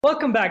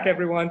Welcome back,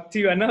 everyone,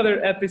 to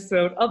another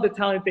episode of the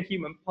Talented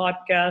Human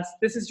podcast.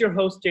 This is your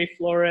host, Jay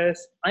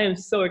Flores. I am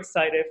so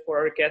excited for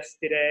our guest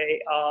today.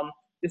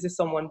 This is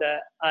someone that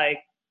I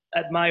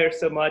admire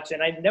so much,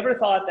 and I never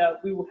thought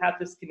that we would have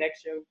this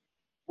connection.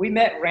 We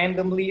met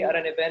randomly at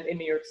an event in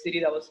New York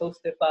City that was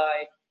hosted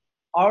by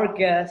our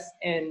guest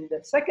in the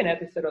second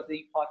episode of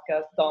the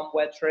podcast, Don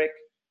Wetrick,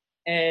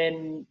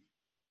 and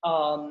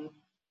um,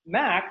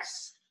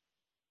 Max,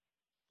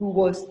 who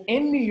was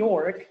in New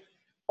York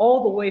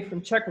all the way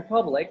from Czech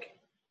Republic,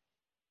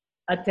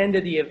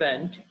 attended the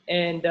event.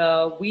 And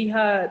we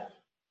had,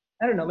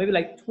 I don't know, maybe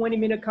like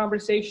 20-minute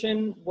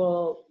conversation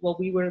while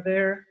we were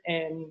there.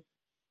 And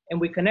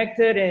we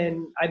connected,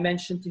 and I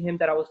mentioned to him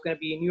that I was going to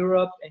be in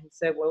Europe. And he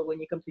said, well, when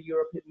you come to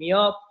Europe, hit me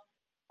up.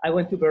 I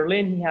went to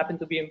Berlin. He happened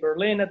to be in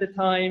Berlin at the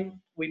time.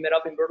 We met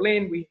up in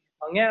Berlin. We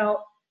hung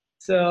out.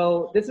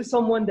 So this is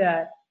someone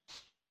that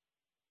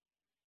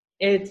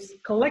it's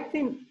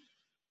collecting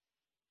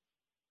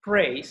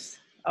praise,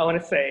 I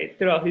want to say,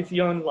 throughout his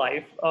young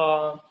life.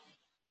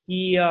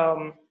 He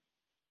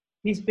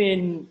he's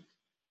been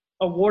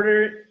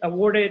awarded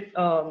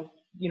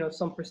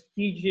some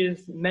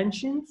prestigious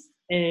mentions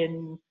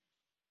in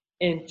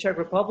Czech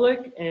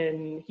Republic,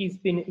 and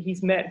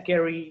he's met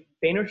Gary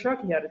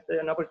Vaynerchuk. He had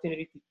an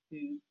opportunity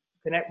to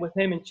connect with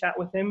him and chat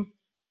with him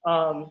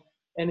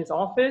in his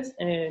office,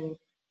 and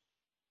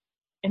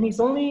he's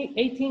only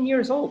 18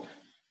 years old,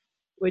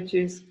 which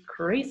is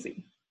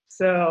crazy.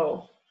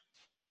 So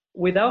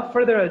without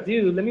further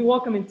ado, let me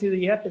welcome into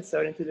the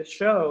episode, into the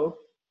show,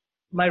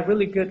 my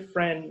really good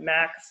friend,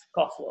 Max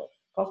Kozlov.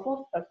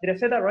 Kozlov? Did I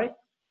say that right?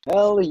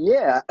 Hell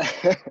yeah.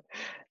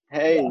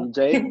 Hey, Yeah.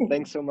 Jay,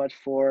 thanks so much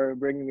for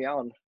bringing me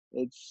on.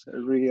 It's a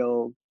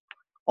real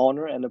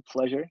honor and a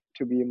pleasure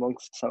to be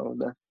amongst some of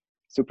the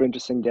super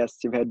interesting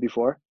guests you've had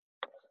before.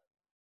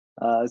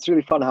 It's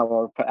really fun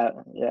how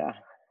yeah.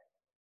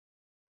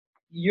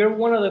 You're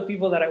one of the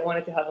people that I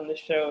wanted to have on the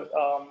show,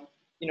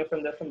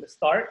 from the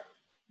start,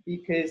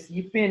 because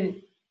you've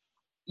been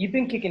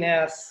kicking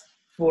ass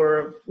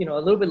for a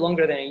little bit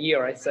longer than a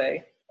year, I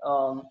say.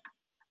 Or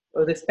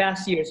this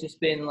past year has just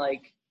been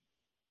like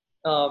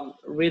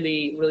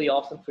really, really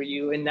awesome for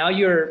you. And now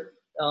you're,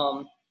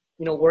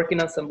 working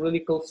on some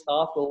really cool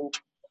stuff.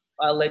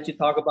 I'll let you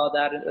talk about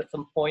that at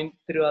some point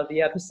throughout the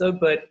episode.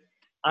 But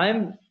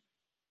I'm,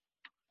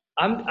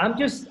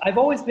 I've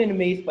always been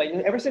amazed by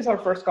you. Ever since our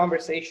first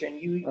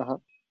conversation, Uh-huh.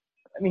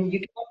 I mean, you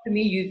came up to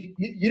me,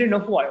 you didn't know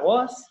who I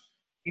was.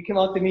 You came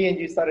up to me and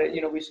you started,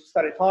 we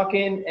started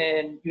talking,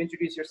 and you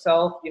introduced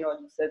yourself, and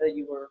you said that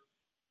you were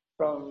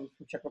from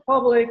Czech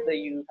Republic, that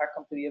you had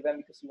come to the event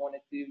because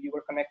you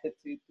were connected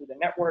to the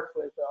network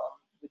with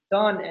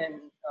Don and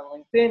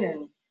on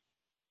LinkedIn,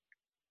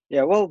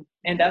 Yeah, well,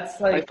 and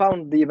that's I like,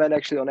 found the event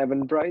actually on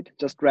Eventbrite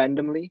just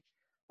randomly,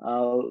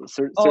 oh,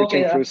 okay,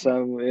 searching through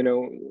some,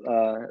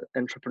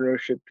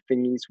 entrepreneurship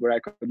thingies where I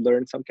could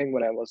learn something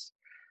when I was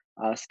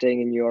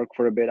staying in New York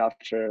for a bit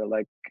after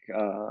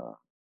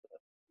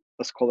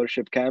a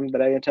scholarship camp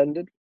that I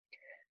attended.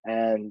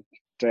 And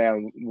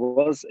damn,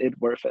 was it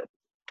worth it?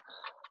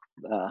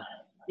 Uh,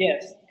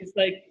 yes, it's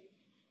like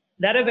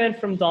that event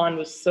from Don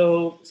was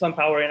so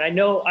empowering. I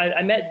know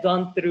I met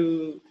Don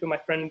through my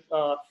friend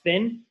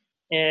Finn,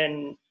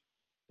 and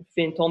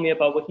Finn told me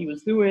about what he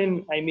was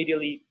doing. I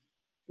immediately,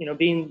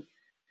 being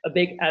a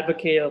big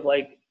advocate of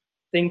like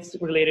things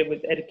related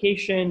with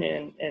education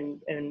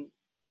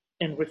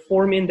and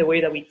reforming the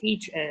way that we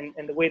teach and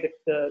the way that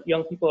the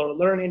young people are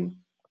learning.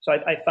 So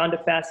I found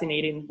it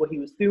fascinating what he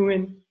was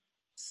doing.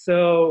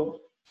 So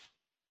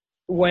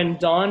when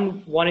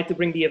Don wanted to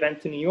bring the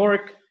event to New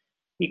York,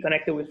 he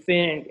connected with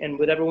Finn and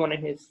with everyone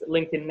in his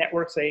LinkedIn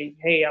network, say,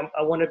 hey,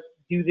 I want to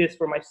do this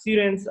for my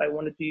students. I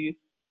want to do,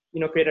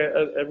 create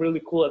a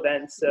really cool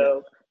event.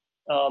 So,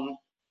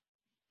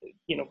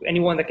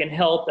 anyone that can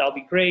help, that'll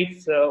be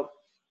great. So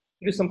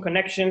do some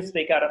connections.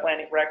 They got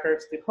Atlantic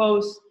Records to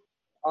host.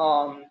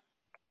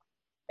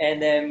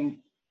 And then,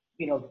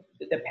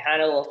 the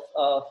panel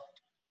of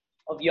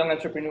young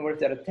entrepreneurs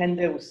that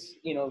attended was,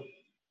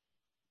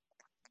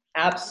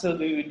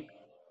 absolute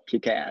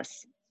Kick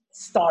ass.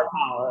 star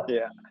power.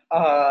 Yeah.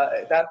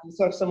 These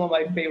are some of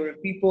my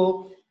favorite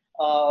people.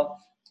 Uh,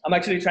 I'm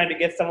actually trying to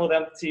get some of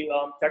them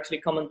to actually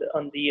come on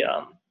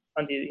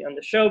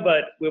the show,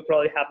 but we'll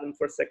probably have them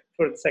for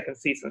the second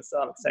season. So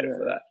I'm excited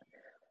for that.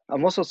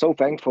 I'm also so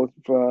thankful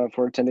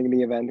for attending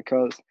the event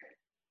because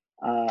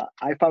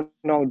I found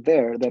out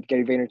there that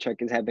Gary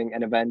Vaynerchuk is having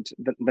an event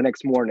the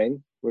next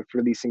morning with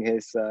releasing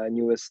his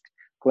newest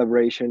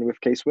collaboration with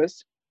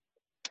K-Swiss,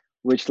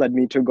 which led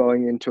me to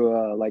going into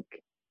a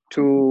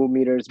 2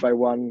 meters by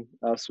one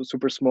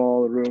super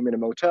small room in a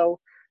motel,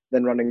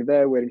 then running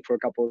there, waiting for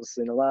couples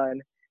in a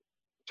line,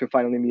 to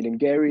finally meeting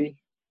Gary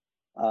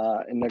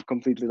in a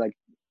completely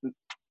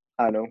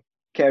I don't know,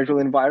 casual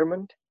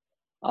environment,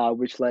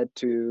 which led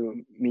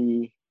to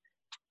me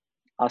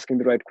asking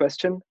the right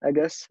question, I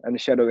guess, and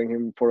shadowing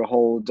him for a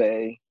whole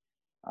day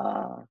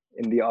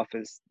in the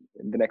office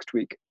in the next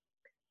week.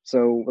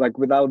 So like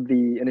without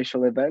the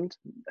initial event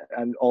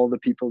and all the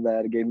people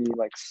that gave me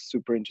like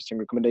super interesting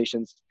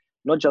recommendations,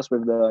 not just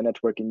with the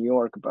network in New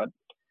York, but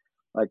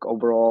like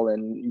overall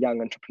in young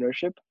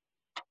entrepreneurship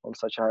on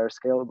such a higher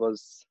scale,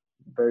 was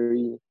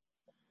very,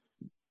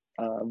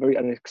 very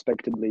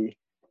unexpectedly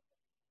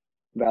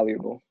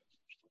valuable.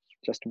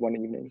 Just one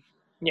evening.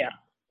 Yeah,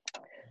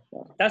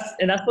 Yeah,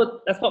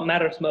 that's what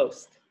matters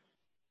most.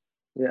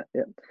 yeah,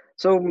 yeah.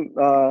 So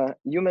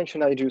you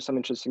mentioned I do some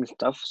interesting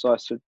stuff, so I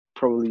should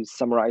probably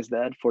summarize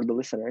that for the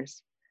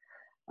listeners.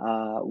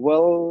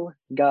 Well,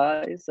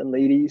 guys and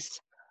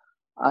ladies,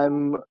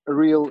 I'm a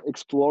real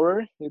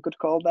explorer, you could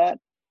call that.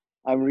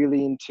 I'm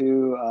really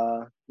into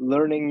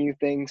learning new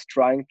things,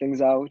 trying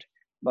things out.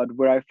 But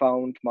where I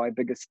found my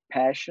biggest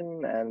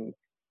passion and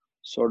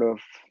sort of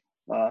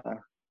uh,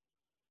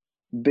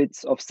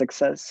 bits of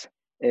success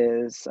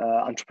is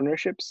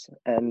entrepreneurships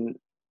and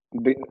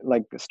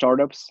like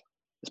startups,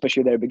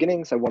 especially their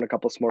beginnings. I won a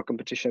couple small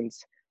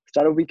competitions,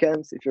 startup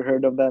weekends, if you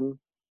heard of them,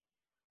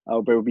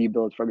 where we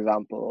built, for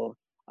example,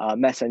 a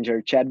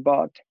messenger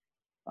chatbot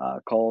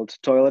called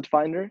Toilet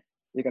Finder.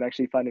 You can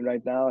actually find it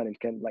right now, and it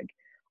can like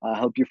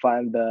help you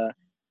find the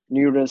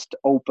nearest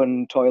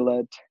open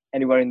toilet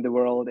anywhere in the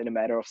world in a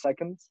matter of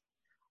seconds.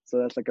 So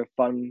that's like a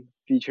fun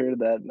feature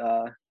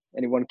that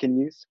anyone can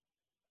use.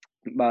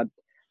 But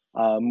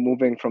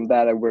moving from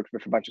that, I worked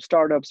with a bunch of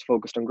startups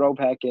focused on growth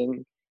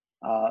hacking,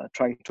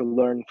 trying to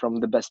learn from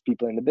the best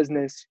people in the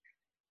business.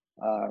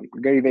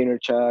 Gary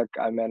Vaynerchuk,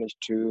 I managed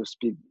to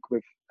speak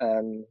with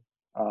and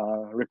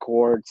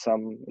record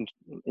some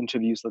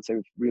interviews, let's say,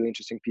 with really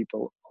interesting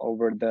people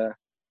over the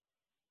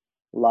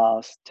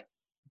last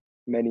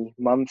many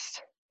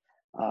months,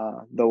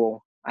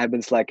 though I've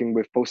been slacking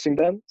with posting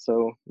them,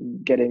 so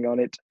getting on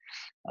it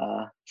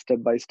step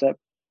by step.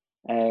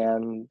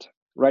 And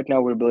right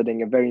now we're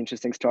building a very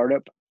interesting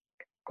startup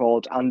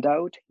called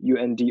Undout,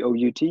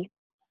 UNDOUT,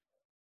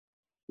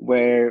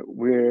 where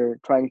we're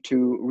trying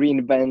to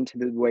reinvent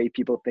the way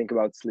people think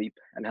about sleep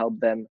and help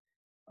them,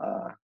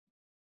 uh,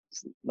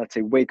 let's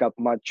say, wake up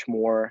much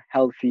more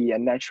healthy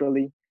and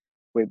naturally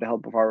with the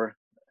help of our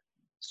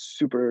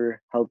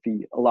super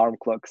healthy alarm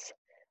clocks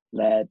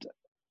that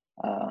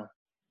uh,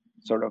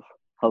 sort of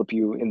help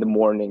you in the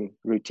morning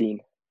routine.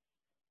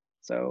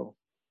 So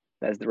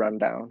that's the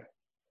rundown.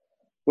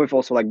 With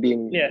also like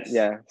being, Yes.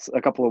 yeah,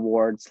 a couple of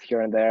awards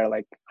here and there,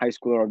 like High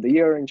Schooler of the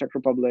Year in Czech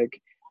Republic,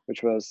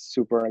 which was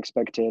super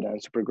unexpected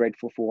and super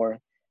grateful for,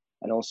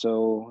 and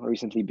also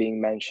recently being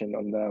mentioned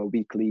on the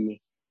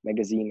weekly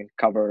magazine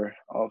cover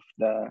of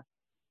the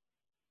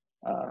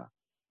uh,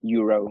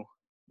 Euro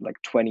like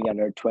 20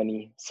 under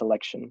 20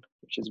 selection,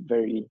 which is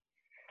very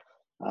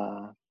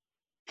uh,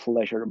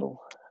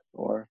 pleasurable,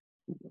 or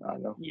I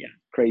don't know, Yeah.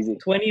 crazy.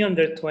 20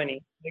 under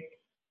 20. Like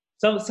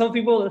some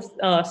people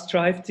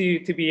strive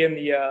to be in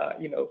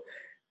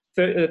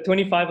the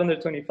 25 under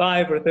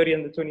 25 or 30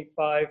 under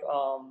 25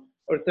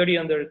 or 30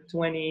 under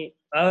 20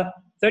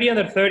 30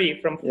 under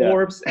 30 from Yeah.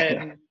 Forbes,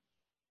 and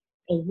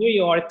here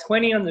you are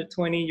 20 under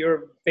 20.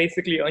 You're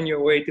basically on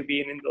your way to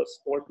being in those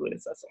sport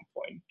lists at some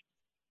point,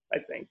 I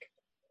think.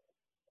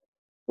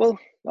 Well,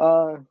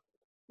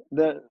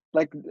 the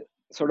like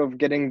sort of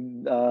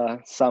getting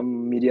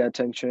some media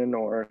attention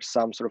or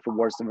some sort of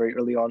awards very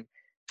early on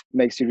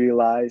makes you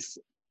realize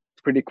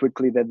pretty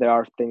quickly that there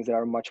are things that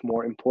are much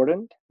more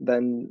important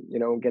than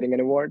getting an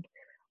award.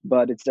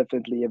 But it's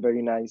definitely a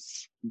very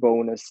nice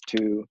bonus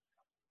to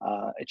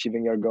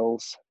achieving your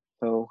goals.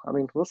 So I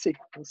mean, we'll see.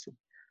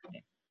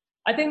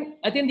 I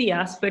think the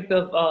aspect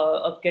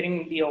of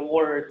getting the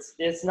awards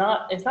is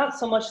not, it's not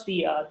so much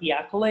the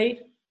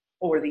accolade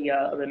or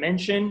the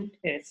mention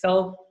in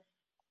itself.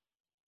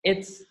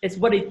 It's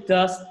what it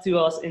does to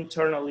us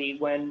internally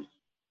when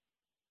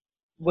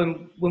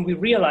we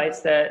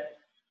realize that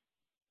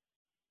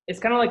it's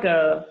kind of like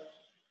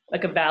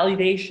a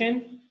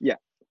validation Yeah,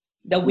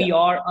 that yeah, we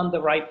are on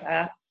the right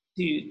path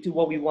to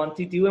what we want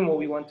to do and what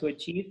we want to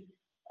achieve.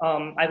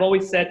 I've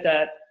always said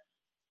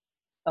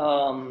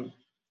um,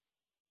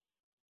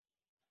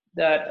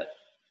 that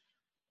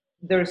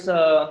there's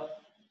a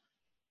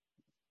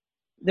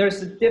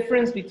there's a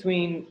difference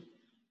between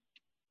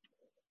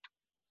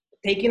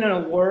taking an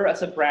award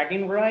as a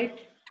bragging right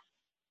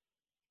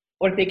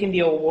or taking the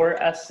award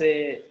as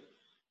a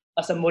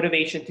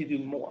motivation to do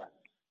more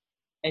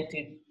and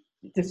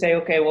to say,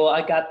 okay, well,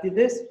 I got to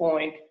this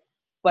point,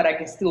 but I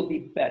can still be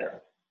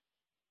better.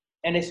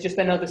 And it's just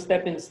another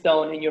stepping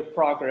stone in your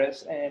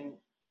progress. And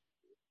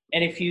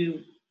if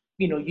you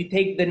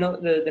take the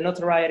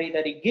notoriety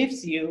that it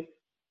gives you,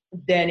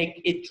 then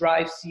it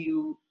drives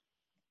you,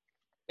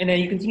 and then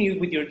you continue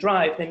with your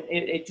drive, then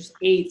it just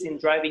aids in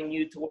driving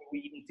you to where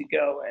you need to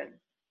go.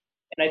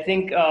 And I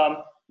think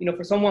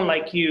for someone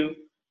like you,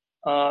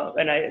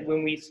 and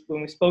when we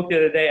spoke the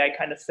other day, I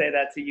kind of say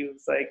that to you.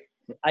 It's like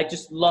I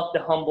just love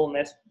the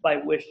humbleness by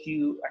which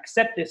you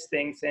accept these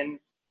things, and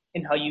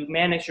how you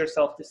manage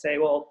yourself to say,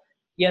 well,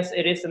 yes,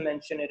 it is a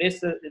mention, it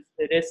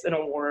is an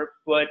award,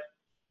 but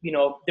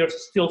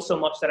there's still so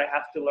much that I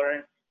have to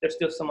learn. There's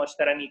still so much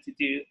that I need to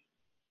do,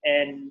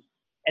 and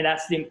And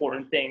that's the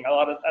important thing. A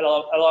lot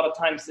of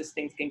times these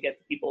things can get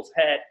to people's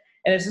head.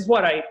 And this is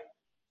what I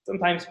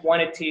sometimes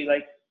wanted to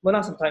like, well,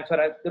 not sometimes,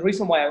 but the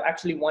reason why I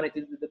actually wanted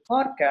to do the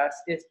podcast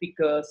is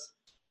because,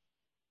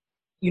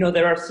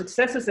 there are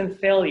successes and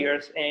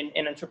failures in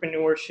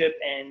entrepreneurship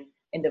and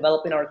in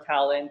developing our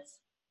talents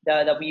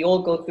that we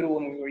all go through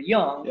when we were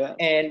young. Yeah.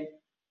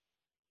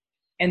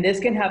 And this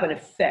can have an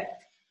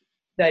effect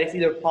that is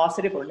either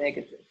positive or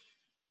negative.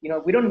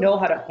 We don't know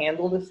how to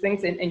handle these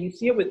things. And you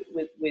see it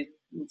with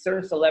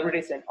certain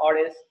celebrities and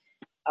artists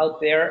out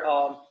there,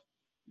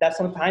 that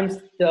sometimes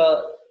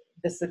the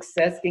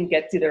success can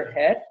get to their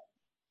head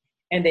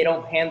and they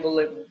don't handle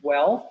it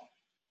well.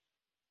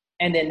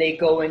 And then they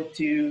go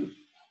into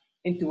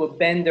a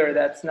bender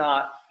that's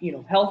not,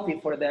 healthy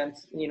for them,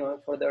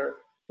 for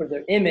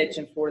their image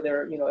and for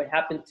their, it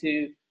happened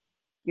to,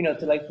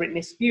 to like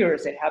Britney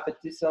Spears. It happened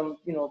to some,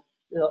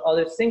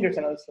 other singers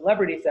and other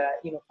celebrities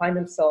that, find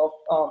themselves,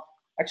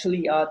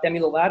 actually, Demi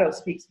Lovato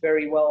speaks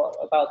very well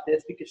about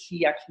this because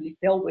she actually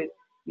dealt with,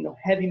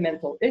 heavy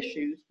mental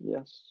issues.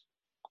 Yes.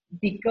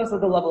 Because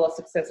of the level of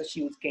success that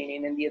she was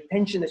gaining and the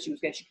attention that she was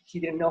getting. She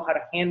didn't know how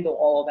to handle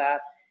all of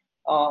that.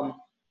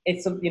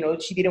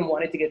 She didn't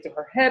want it to get to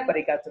her head, but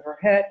it got to her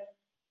head.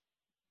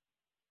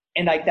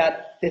 And like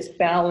that, this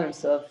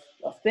balance of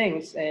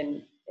things.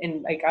 And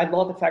like, I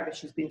love the fact that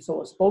she's been so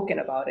outspoken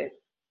about it.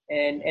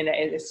 And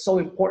it's so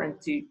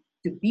important to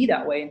be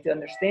that way and to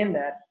understand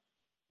that,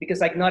 because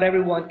like not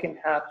everyone can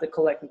have the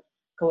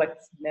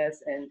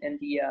collectedness and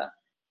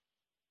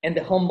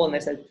the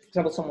humbleness that, for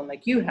example, someone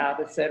like you have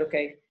that said,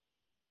 okay,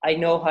 I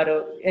know how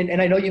to,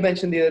 and I know you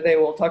mentioned the other day,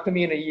 well, talk to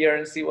me in a year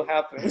and see what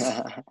happens.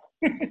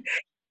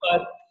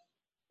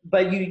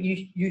 But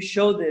you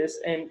show this,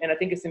 and I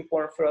think it's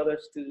important for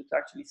others to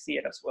actually see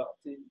it as well,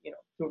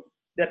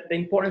 that the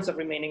importance of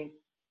remaining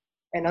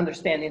and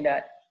understanding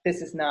that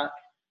this is not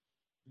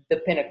the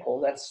pinnacle,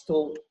 that's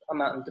still a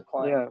mountain to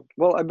climb. Yeah,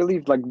 well, I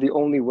believe like the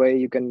only way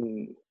you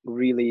can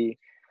really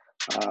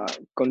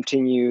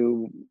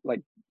continue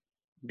like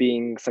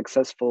being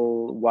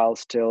successful while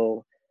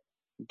still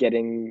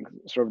getting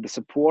sort of the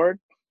support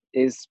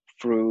is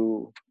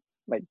through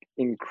like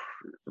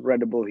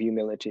incredible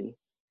humility.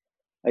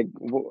 Like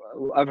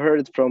I've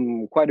heard it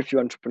from quite a few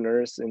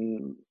entrepreneurs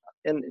in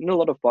a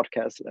lot of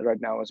podcasts right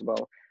now as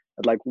well.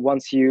 That like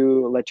once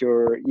you let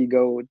your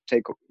ego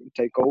take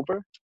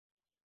over,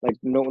 like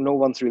no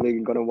one's really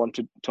gonna want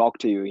to talk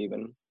to you,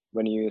 even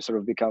when you sort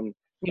of become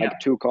like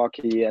too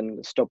cocky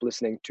and stop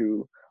listening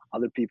to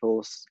other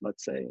people's,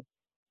 let's say,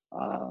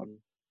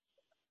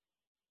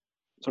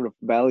 sort of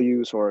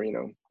values or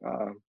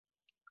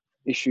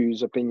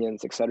issues,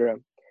 opinions, etc.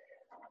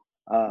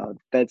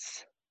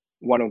 That's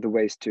one of the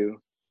ways to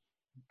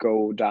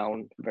go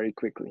down very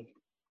quickly.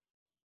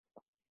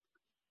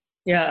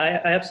 Yeah,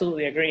 I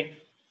absolutely agree.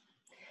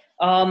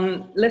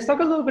 Let's talk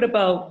a little bit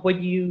about what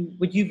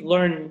you've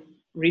learned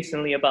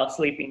recently about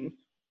sleeping.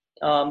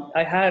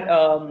 I had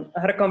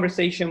a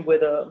conversation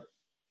with a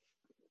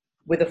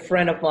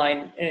friend of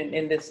mine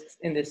in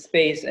this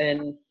space,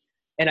 and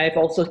I've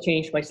also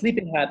changed my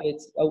sleeping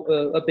habits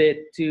a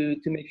bit to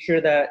make sure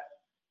that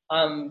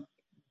I'm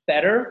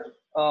better.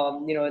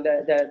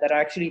 That I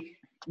actually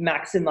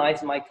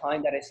maximize my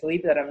time that I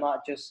sleep, that I'm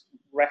not just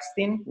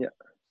resting,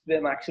 but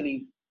I'm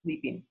actually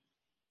sleeping.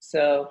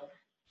 So,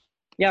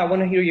 yeah, I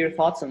want to hear your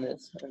thoughts on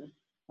this.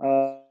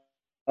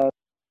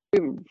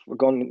 We've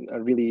gone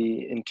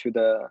really into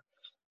the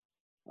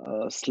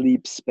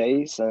sleep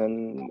space,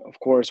 and of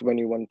course, when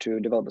you want to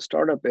develop a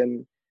startup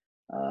in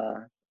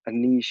a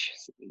niche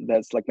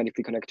that's like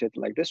medically connected,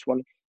 like this one,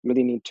 you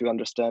really need to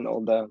understand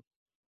all the,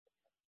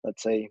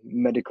 let's say,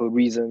 medical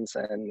reasons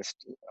and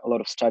a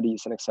lot of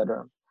studies and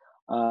etc.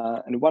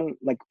 And one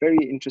like very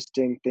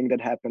interesting thing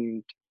that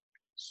happened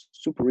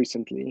super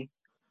recently.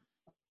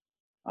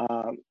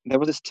 There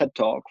was this TED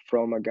talk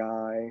from a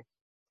guy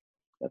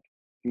that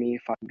me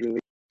find really.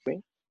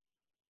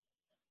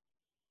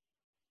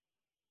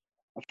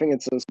 I think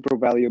it's a super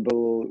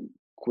valuable,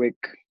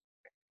 quick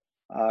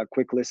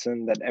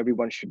listen that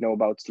everyone should know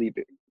about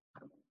sleeping,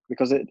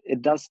 because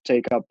it does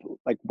take up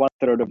like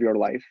 1/3 of your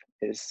life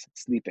is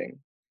sleeping,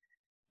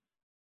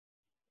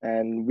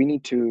 and we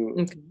need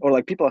to, or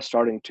like people are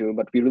starting to,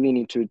 but we really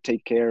need to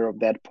take care of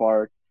that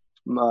part.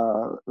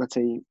 Let's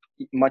say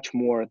much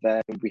more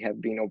than we have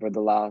been over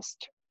the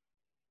last,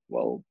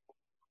 well,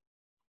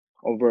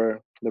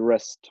 over the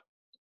rest,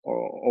 or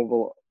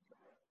over,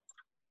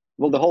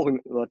 well, the whole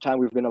time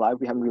we've been alive,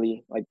 we haven't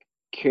really like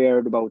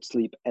cared about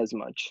sleep as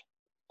much.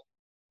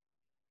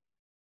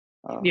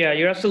 Yeah,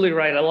 you're absolutely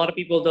right. A lot of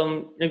people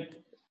don't.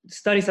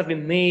 Studies have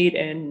been made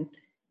and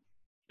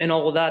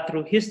all of that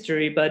through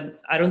history,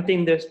 but I don't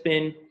think there's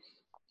been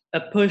a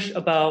push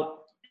about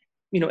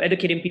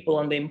educating people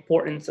on the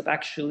importance of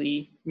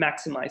actually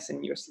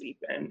maximizing your sleep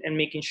and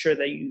making sure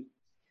that you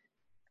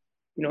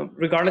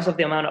regardless of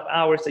the amount of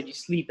hours that you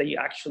sleep, that you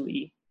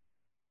actually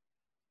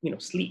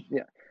sleep.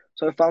 Yeah.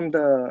 So I found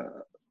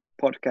the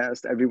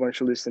podcast everyone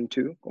should listen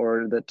to,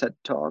 or the TED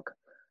Talk.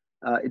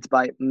 It's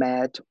by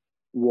Matt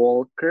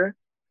Walker.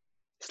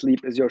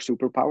 Sleep is Your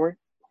Superpower.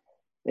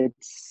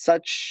 It's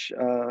such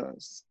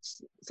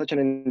an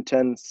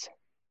intense,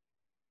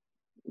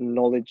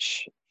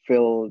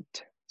 knowledge-filled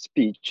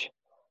speech,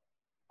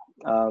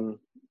 um,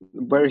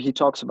 where he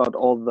talks about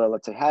all the,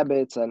 let's say,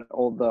 habits and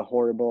all the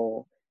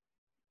horrible.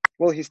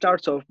 Well, he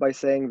starts off by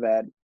saying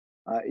that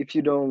if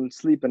you don't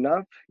sleep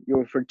enough,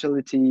 your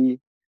fertility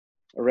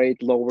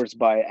rate lowers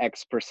by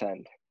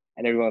X%,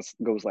 and everyone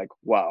goes like,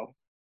 "Wow!"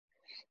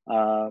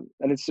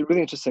 And it's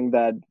really interesting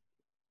that,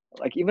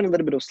 like, even a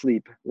little bit of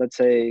sleep, let's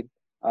say,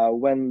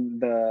 when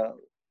the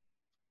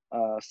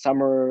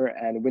summer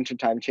and winter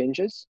time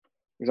changes,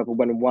 for example,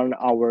 when 1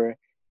 hour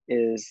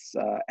is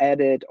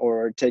added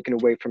or taken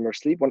away from your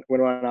sleep, when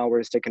 1 hour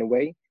is taken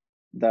away,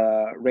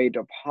 the rate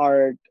of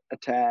heart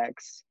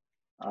attacks,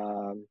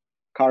 um,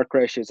 car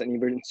crashes, and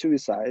even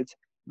suicides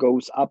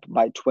goes up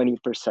by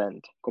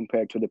 20%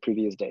 compared to the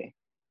previous day.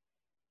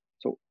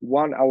 So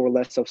 1 hour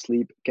less of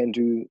sleep can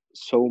do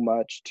so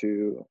much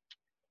to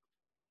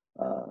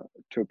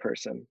a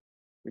person,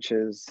 which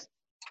is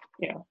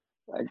Yeah.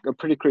 like a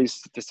pretty crazy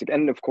statistic.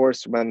 And of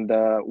course, when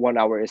the 1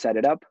 hour is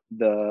added up,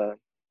 the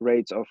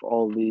rates of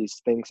all these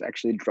things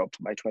actually drop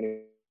by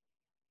 20%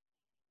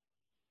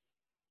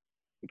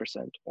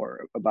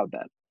 or about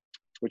that,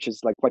 which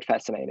is like quite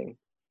fascinating.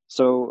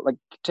 So like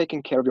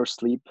taking care of your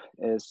sleep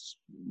is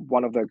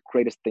one of the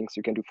greatest things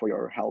you can do for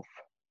your health,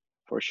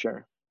 for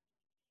sure.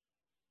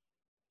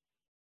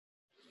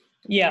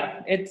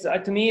 Yeah, it's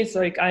to me, it's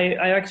like I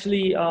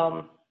actually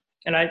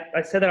and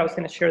I said that I was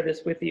going to share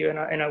this with you, and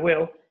I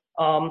will.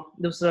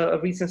 There was a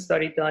recent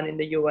study done in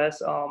the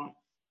U.S.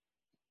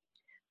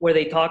 Where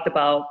they talked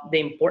about the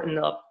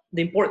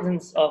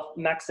importance of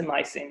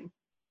maximizing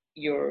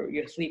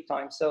your sleep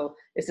time. So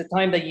it's the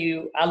time that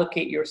you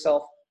allocate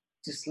yourself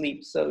to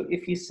sleep. So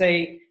if you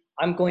say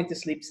I'm going to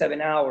sleep 7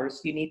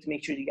 hours, you need to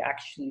make sure you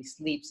actually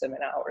sleep 7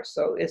 hours.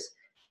 So it's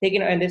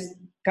taking, and this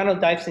kind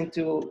of dives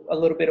into a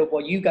little bit of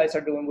what you guys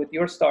are doing with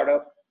your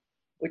startup,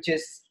 which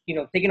is,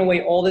 taking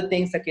away all the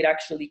things that could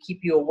actually keep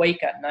you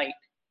awake at night.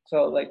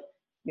 So like,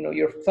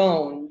 your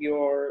phone,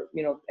 your,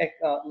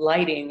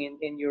 lighting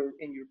in your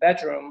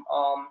bedroom,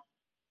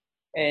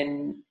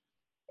 and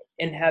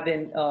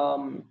having,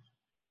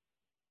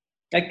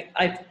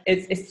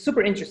 it's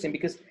super interesting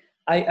because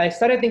I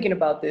started thinking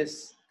about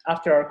this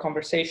after our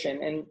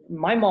conversation, and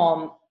my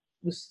mom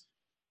was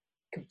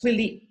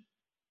completely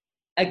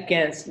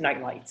against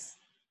night lights.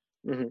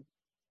 Hmm.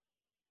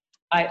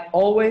 I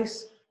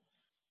always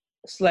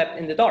slept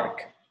in the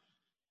dark.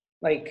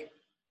 Like,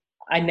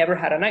 I never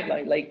had a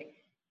nightlight. Like,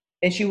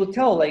 and she would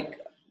tell, like,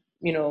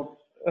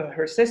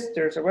 her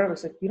sisters or whatever,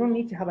 it's like, you don't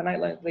need to have a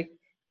nightlight. Like,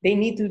 they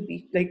need to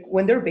be like,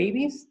 when they're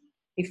babies,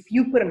 if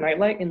you put a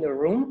nightlight in their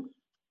room,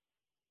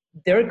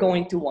 they're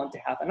going to want to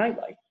have a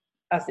nightlight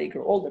as they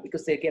grow older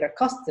because they get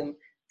accustomed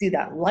to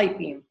that light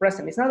being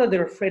present. It's not that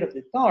they're afraid of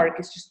the dark,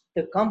 it's just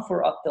the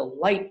comfort of the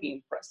light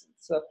being present.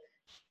 So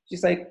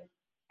she's like,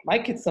 my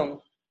kids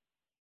don't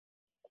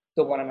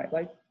want a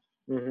nightlight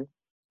Hmm.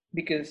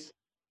 because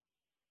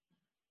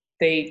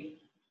they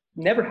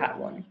never had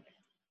one.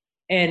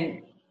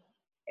 And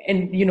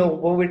when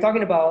we're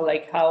talking about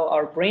like how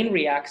our brain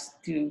reacts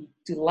to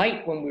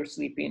light when we're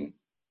sleeping,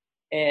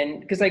 and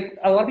because like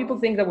a lot of people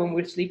think that when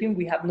we're sleeping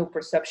we have no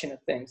perception of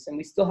things, and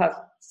we still have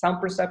sound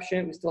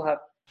perception, we still have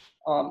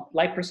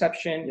light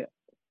perception. Yeah,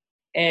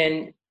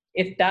 And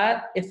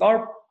if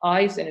our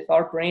eyes and if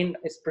our brain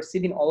is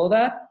perceiving all of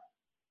that,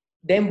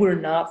 then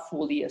we're not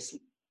fully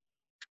asleep.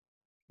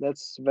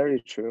 that's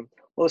very true.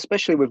 Well,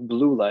 especially with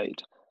blue light.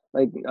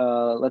 Like,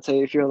 let's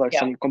say if you're like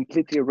Yeah. some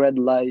completely red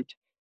light,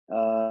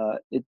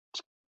 it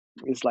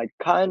is like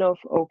kind of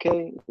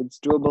okay. It's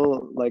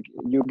doable. Like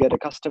you get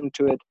accustomed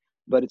to it,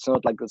 but it's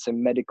not like, let's say,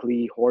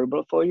 medically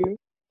horrible for you.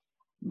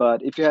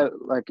 But if you have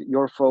like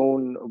your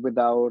phone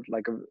without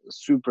like a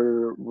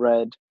super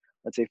red,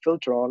 let's say,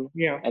 filter on,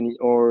 Yeah. and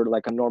or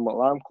like a normal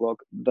alarm clock,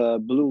 the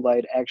blue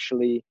light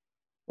actually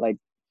like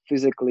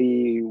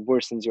physically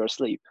worsens your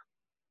sleep.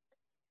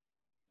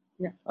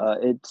 Yeah.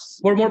 It's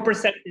We're more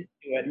perceptive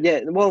to it. Yeah,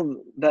 well,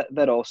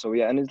 that also,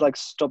 yeah, and it like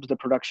stops the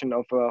production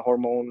of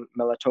hormone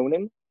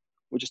melatonin,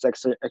 which is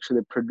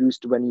actually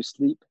produced when you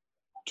sleep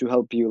to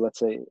help you, let's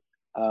say,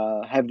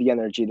 have the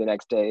energy the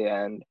next day,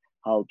 and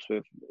helps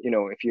with,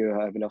 if you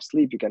have enough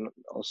sleep, you can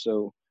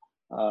also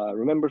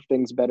remember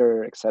things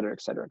better, etc.,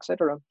 etc.,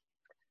 etc.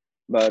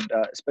 But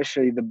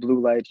especially the blue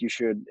light, you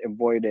should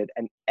avoid it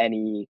at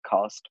any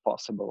cost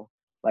possible.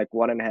 Like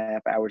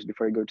 1.5 hours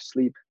before you go to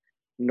sleep,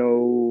 no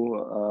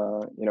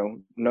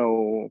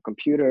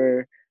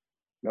computer,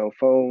 no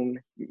phone.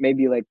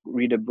 Maybe like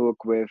read a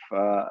book with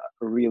a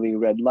really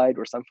red light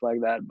or something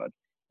like that, but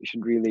you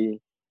should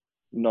really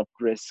not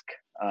risk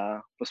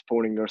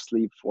postponing your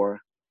sleep for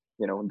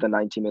the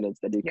 90 minutes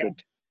that you Yeah. could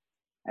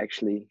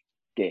actually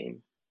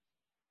gain.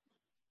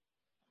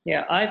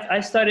 Yeah,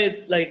 I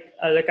started like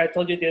I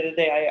told you the other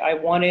day.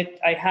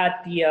 I had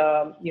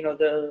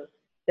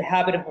the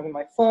habit of having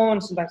my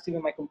phone, sometimes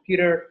even my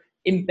computer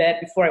in bed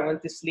before I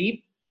went to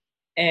sleep,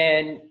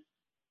 and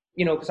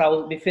because I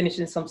will be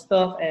finishing some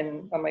stuff, and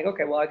I'm like,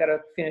 okay, well, I gotta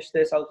finish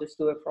this. I'll just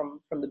do it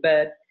from the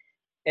bed,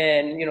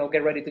 and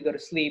get ready to go to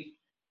sleep,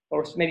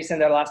 or maybe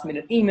send a last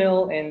minute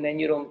email, and then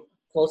you don't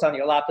close down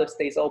your laptop,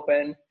 stays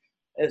open,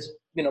 is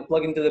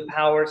plug into the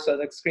power so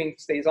the screen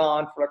stays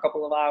on for a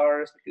couple of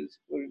hours, because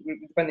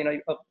depending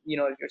on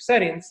your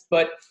settings.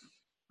 But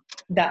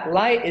that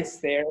light is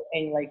there,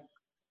 and like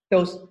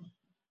those,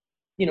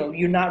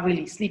 you're not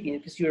really sleeping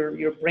because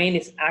your brain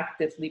is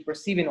actively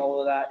perceiving all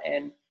of that,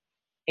 and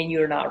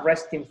you're not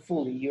resting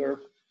fully. You're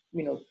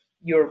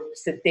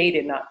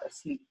sedated, not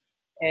asleep.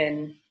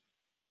 And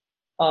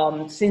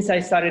since I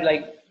started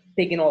like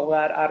taking all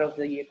that out of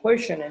the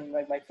equation, and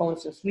like my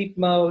phone's in sleep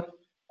mode,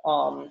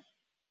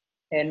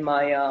 and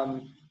my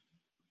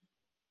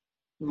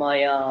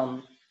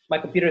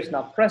computer is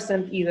not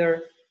present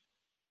either.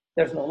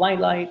 There's no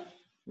light,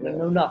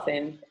 no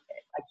nothing.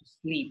 I just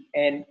sleep.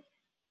 And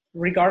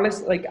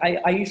regardless, like I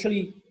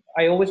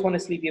always want to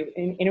sleep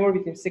anywhere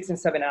between 6 and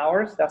 7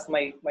 hours. That's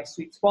my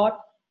sweet spot.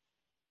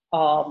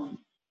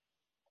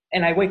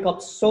 And I wake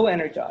up so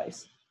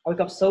energized. I wake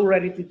up so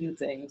ready to do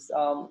things.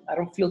 I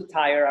don't feel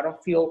tired. I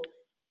don't feel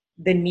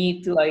the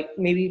need to like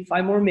maybe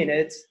 5 more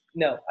minutes.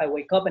 No, I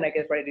wake up and I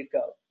get ready to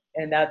go.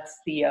 And that's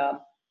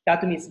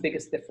that to me is the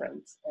biggest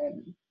difference.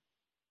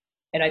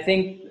 And I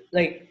think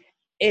like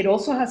it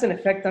also has an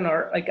effect on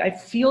our, like I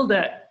feel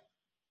that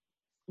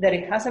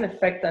it has an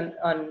effect on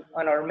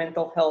our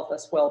mental health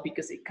as well,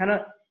 because it kind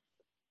of,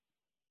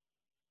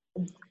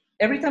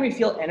 every time you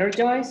feel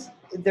energized,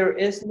 there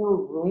is no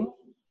room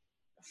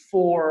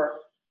for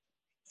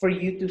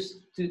you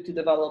to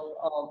develop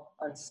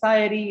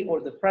anxiety or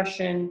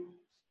depression,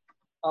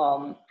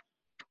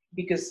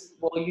 because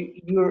well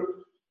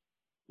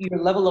your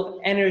level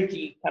of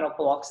energy kind of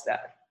blocks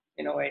that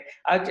in a way.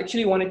 I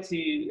actually wanted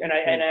to, and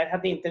I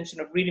have the intention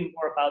of reading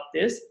more about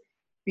this,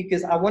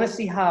 because I want to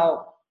see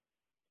how,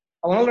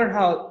 I want to learn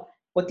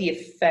what the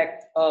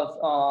effect of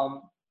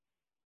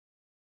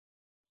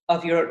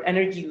your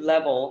energy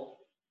level,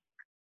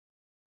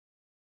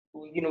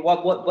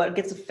 what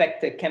gets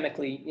affected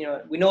chemically.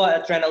 We know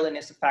adrenaline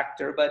is a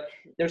factor, but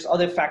there's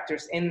other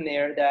factors in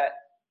there that,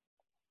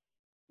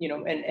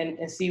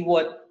 and see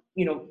what,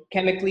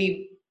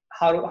 chemically,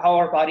 how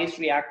our body is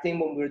reacting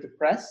when we're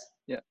depressed,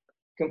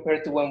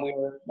 compared to when we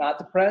were not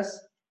depressed,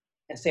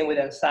 and same with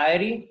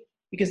anxiety,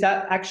 because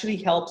that actually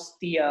helps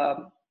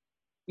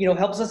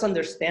helps us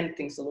understand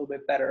things a little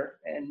bit better.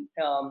 And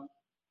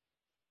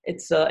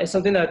it's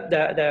something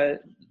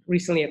that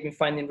recently I've been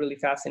finding really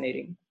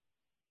fascinating.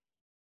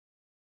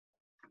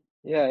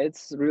 Yeah,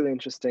 it's really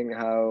interesting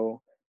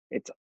how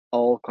it's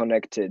all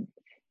connected.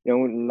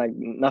 Like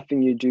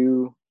nothing you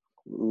do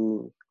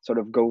sort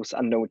of goes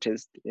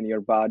unnoticed in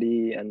your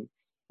body, and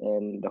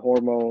the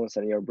hormones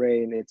and your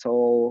brain. It's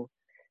all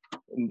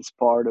in this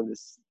part of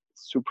this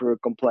super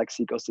complex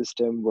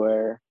ecosystem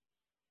where,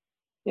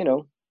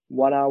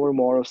 1 hour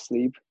more of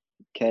sleep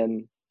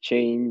can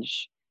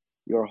change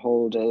your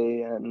whole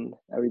day and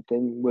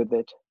everything with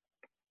it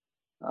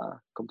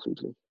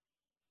completely.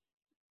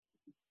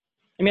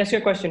 Let me ask you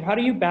a question. How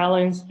do you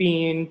balance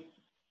being,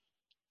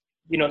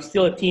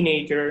 still a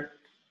teenager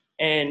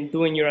and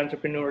doing your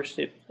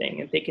entrepreneurship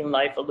thing and taking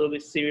life a little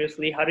bit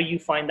seriously? How do you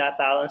find that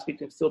balance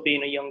between still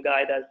being a young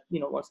guy that,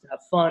 wants to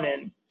have fun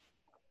and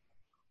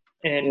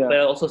but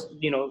also,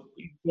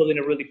 building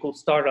a really cool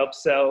startup?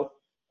 So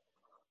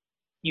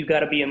you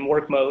got to be in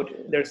work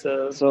mode. There's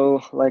a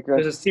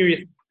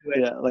serious,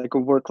 like a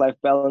work-life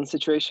balance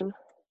situation.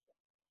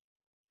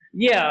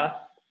 Yeah,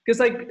 because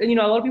like a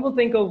lot of people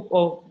think of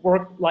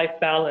work-life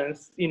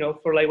balance,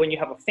 for like when you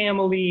have a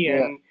family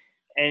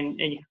and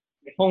you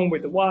get home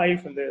with the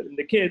wife and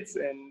the kids,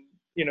 and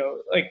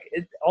like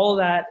all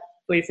that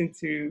plays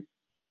into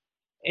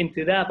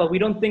that. But we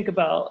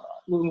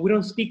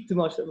don't speak too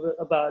much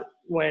about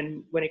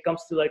when it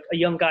comes to like a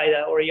young guy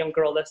or a young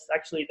girl that's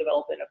actually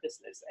developing a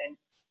business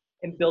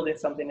and building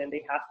something, and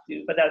they have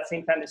to, but at the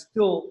same time they're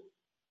still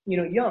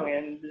young,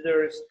 and there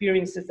are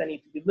experiences that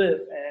need to be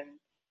lived,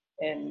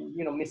 and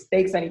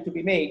mistakes that need to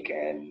be made,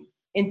 and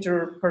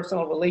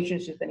interpersonal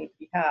relationships that need to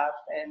be had,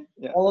 and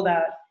all of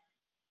that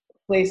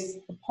plays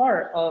a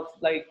part of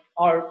like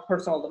our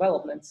personal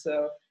development.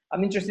 So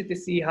I'm interested to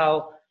see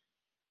how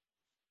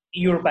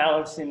you're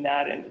balancing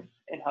that, and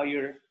how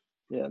you're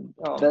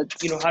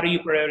how do you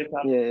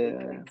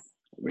prioritize?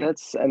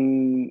 That's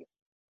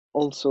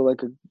also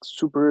like a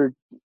super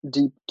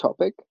deep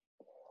topic,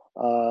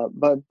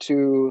 but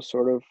to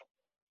sort of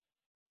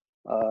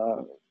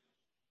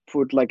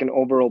put like an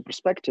overall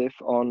perspective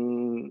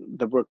on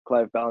the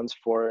work-life balance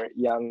for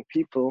young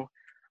people,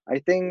 I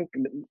think,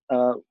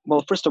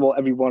 well, first of all,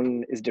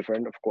 everyone is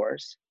different, of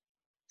course.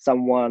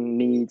 Someone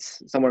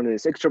is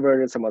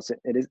extroverted, someone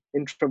is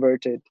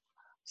introverted,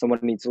 someone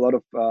needs a lot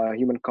of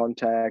human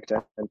contact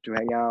and to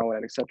hang out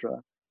and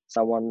etc.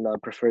 Someone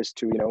prefers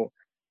to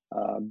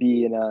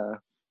be in a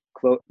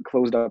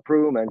closed up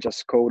room and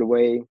just code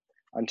away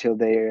until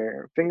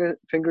their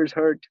fingers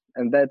hurt,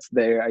 and that's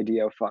their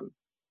idea of fun.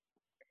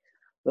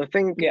 I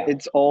think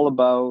it's all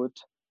about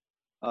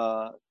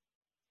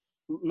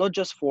not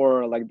just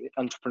for like the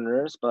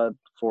entrepreneurs, but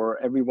for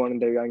everyone in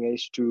their young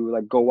age to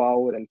like go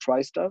out and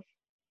try stuff.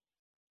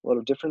 a lot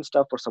of different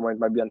stuff. For someone, it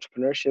might be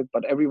entrepreneurship,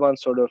 but everyone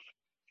sort of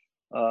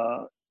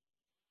uh,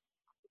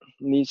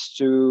 needs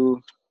to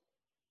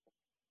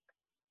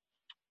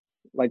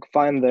like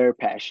find their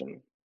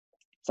passion,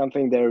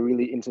 something they're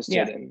really interested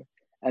Yeah. in.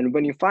 And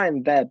when you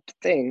find that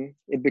thing,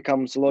 it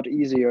becomes a lot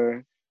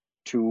easier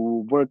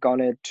to work on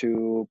it,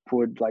 to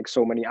put like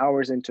so many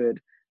hours into it,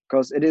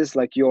 because it is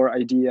like your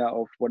idea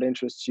of what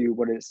interests you,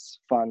 what is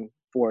fun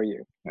for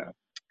you. Yeah.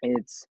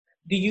 It's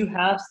Do you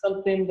have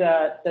something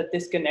that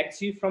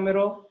disconnects you from it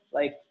all?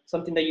 Like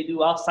something that you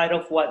do outside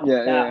of what yeah,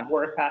 yeah. that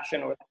work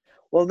passion or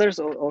Well, there's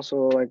also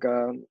like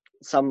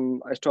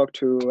some I talked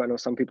to. I know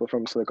some people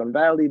from Silicon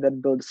Valley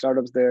that build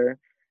startups there,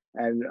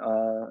 and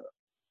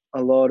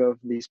a lot of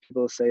these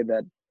people say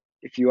that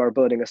if you are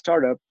building a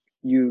startup,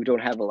 you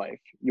don't have a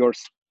life. Your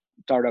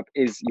startup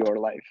is your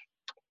life,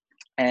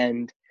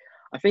 and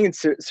I think in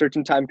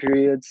certain time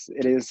periods,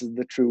 it is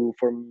the true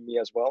for me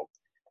as well.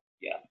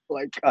 yeah.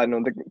 Like I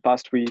know the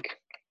past week,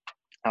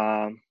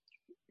 um,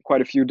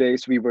 quite a few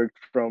days we worked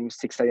from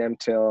 6 a.m.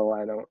 till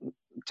I know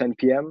 10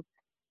 p.m.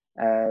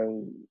 and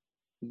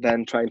then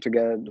trying to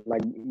get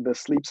like the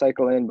sleep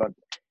cycle in, but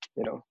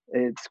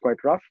it's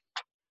quite rough.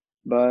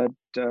 But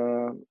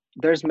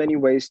there's many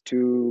ways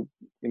to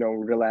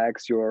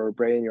relax your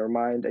brain, your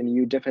mind, and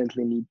you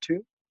definitely need to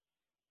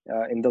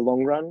in the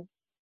long run.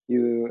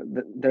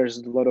 There's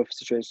a lot of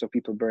situations of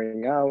people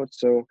burning out,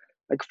 so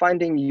like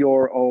finding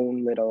your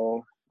own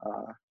little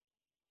uh,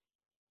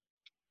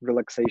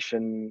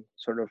 relaxation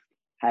sort of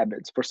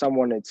habits. For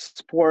someone it's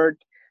sport.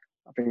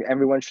 I think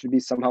everyone should be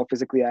somehow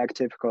physically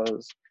active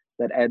because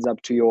that adds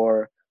up to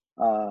your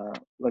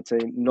let's say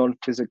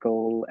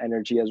non-physical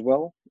energy as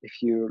well.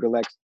 If you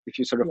relax, if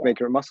you sort of Yeah. make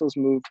your muscles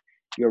move,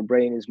 your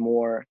brain is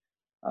more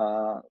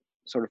uh,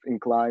 sort of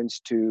inclined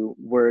to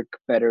work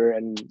better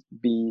and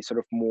be sort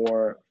of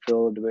more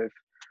filled with,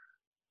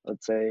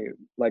 let's say,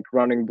 like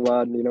running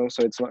blood,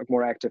 so it's like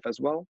more active as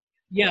well.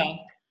 Yeah.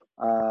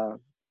 uh,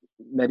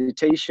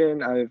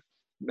 Meditation, I've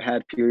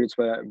had periods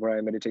where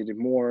I meditated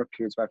more,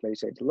 periods where I've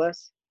meditated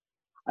less.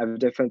 I've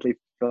definitely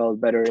felt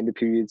better in the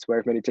periods where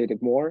I've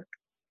meditated more,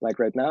 like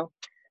right now.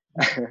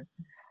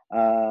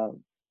 uh,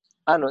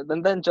 I don't know.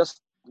 And then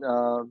just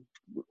uh,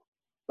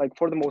 like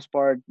for the most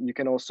part, you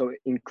can also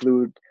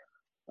include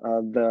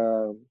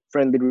the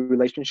friendly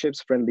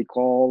relationships, friendly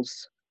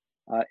calls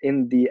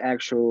in the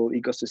actual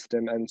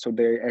ecosystem, and so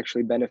they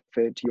actually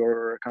benefit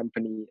your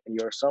company and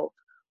yourself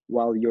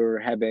while you're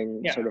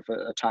having Yeah. sort of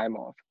a time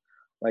off,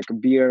 like a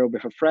beer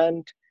with a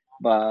friend.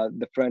 But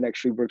the friend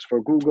actually works for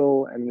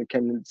Google and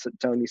can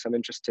tell me some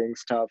interesting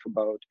stuff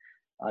about,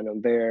 I know,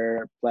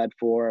 their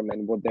platform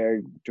and what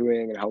they're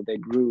doing and how they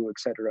grew,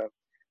 etc.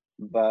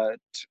 But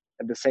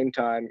at the same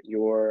time,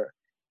 you're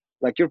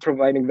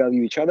providing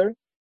value each other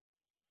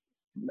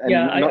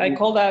Yeah. and not. I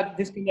call that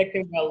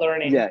disconnecting while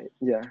learning.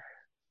 Yeah.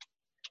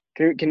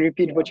 Can you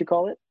repeat Yeah. what you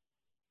call it?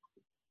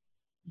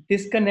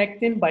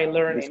 Disconnecting by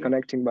learning.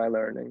 Disconnecting by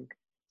learning.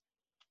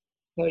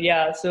 So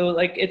yeah, so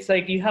like it's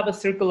like you have a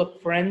circle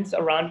of friends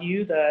around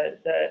you that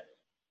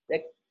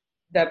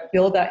that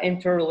build that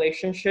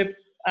interrelationship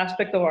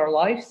aspect of our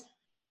lives,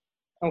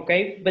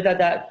 okay, but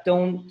that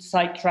don't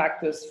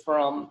sidetrack us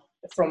from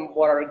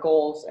what our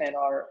goals and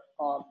our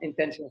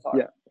intentions are.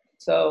 Yeah,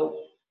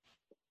 So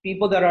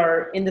people that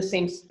are in the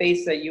same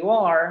space that you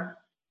are,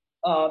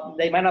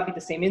 they might not be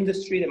the same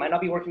industry, they might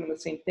not be working on the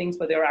same things,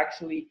 but they're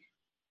actually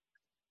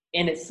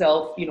in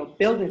itself,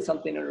 building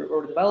something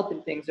or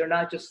developing things. They're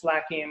not just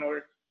slacking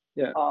or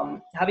yeah,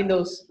 having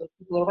those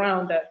people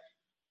around that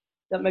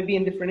might be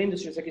in different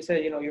industries. Like you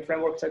said, your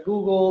friend works at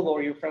Google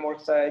or your friend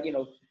works at,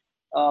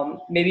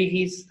 maybe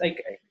he's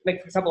like for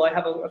example, I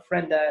have a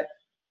friend that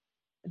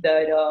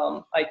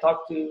I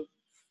talk to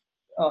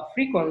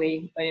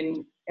frequently,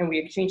 and we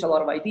exchange a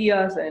lot of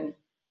ideas, and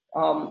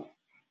um,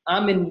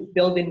 I'm in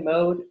building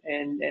mode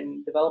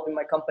and developing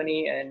my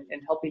company and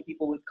helping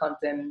people with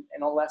content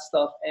and all that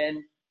stuff.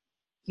 And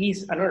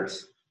he's a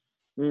nurse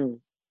mm,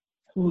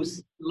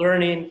 who's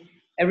learning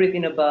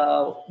everything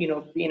about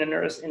being a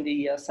nurse in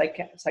the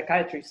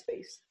psychiatry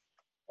space,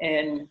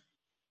 and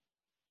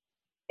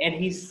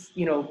he's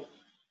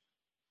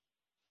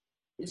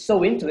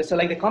so into it. So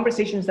like the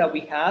conversations that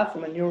we have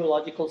from a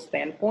neurological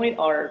standpoint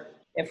are,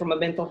 and from a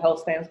mental health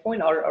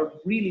standpoint, are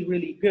really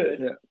really good.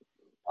 yeah,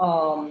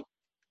 um,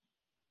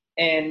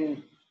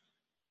 and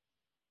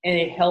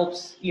it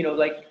helps,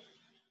 like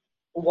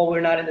while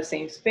we're not in the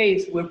same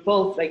space, we're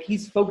both like,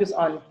 he's focused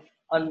on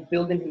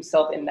building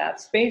himself in that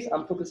space,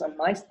 I'm focused on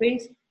my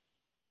space,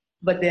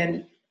 but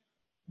then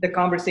the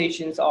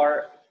conversations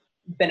are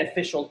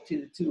beneficial to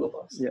the two of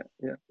us. yeah,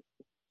 yeah,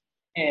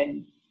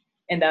 and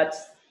and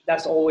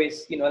that's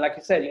always, like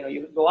I said,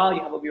 you go out,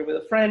 you have a beer with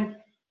a friend,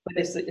 but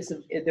there's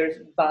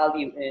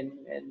value in,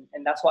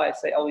 and that's why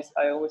I always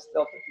tell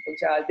people,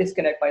 yeah, I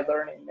disconnect by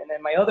learning. And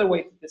then my other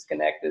way to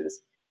disconnect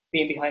is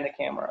being behind the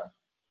camera,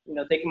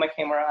 taking my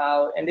camera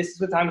out. And this is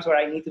the times where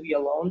I need to be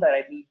alone, that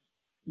I need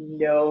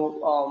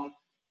no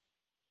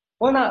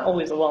well, not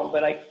always alone,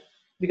 but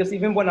because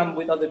even when I'm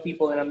with other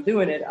people and I'm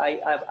doing it, I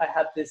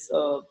have this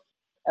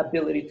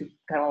ability to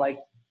kind of like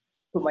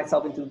put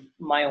myself into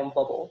my own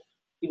bubble,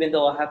 even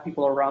though I have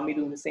people around me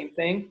doing the same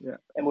thing, Yeah.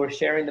 and we're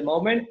sharing the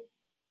moment.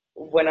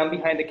 When I'm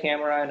behind the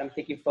camera and I'm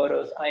taking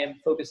photos, I am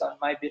focused on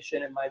my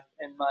vision and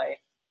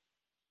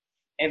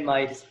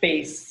my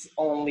space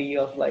only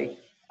of like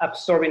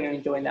absorbing and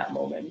enjoying that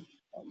moment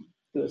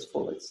to its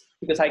fullest.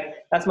 Because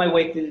that's my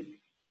way to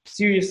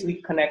seriously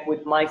connect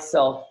with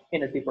myself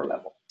in a deeper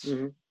level.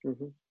 Mm-hmm.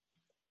 Mm-hmm.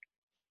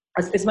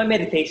 It's my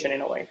meditation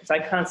in a way, because I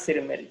can't sit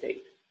and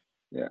meditate.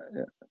 Yeah.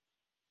 Yeah.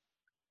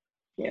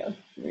 Yeah.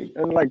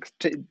 And like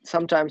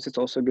sometimes it's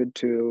also good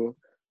to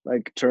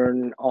like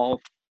turn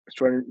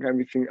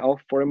everything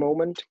off for a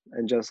moment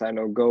and just, I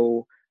know,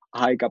 go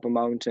hike up a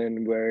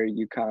mountain where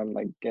you can't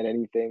like get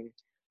anything,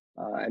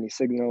 any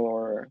signal.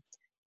 Or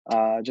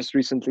just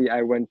recently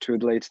I went to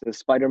the latest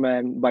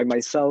Spider-Man by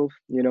myself,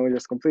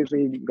 just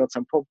completely got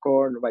some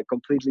popcorn, like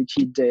completely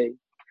cheat day,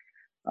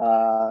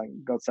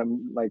 got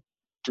some like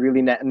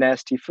really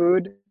nasty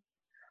food,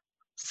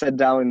 sat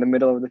down in the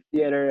middle of the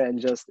theater and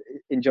just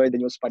enjoyed the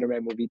new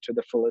Spider-Man movie to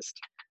the fullest,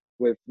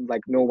 with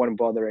like no one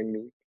bothering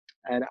me.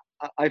 And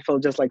I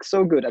felt just like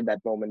so good at that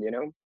moment.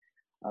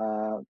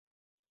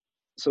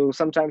 So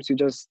sometimes you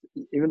just,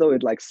 even though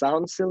it like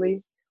sounds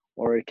silly,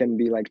 or it can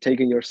be like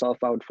taking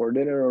yourself out for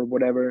dinner or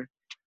whatever,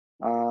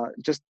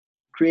 just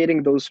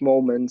creating those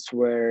moments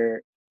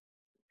where,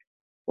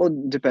 well,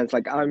 it depends.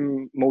 Like I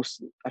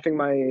think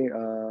my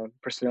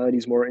personality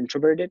is more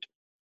introverted.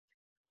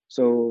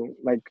 So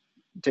like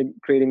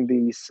creating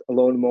these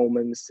alone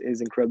moments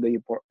is incredibly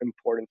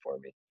important for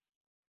me.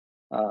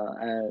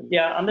 And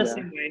Yeah, I'm the yeah,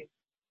 same way.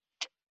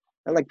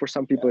 and like for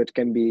some people it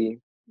can be,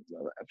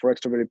 for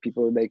extroverted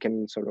people, they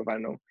can sort of, I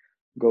don't know,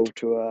 go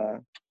to a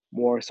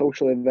more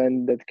social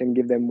event that can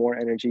give them more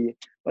energy.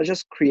 But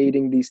just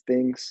creating these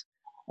things,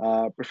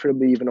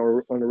 preferably even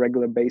on a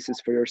regular basis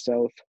for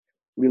yourself,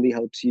 really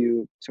helps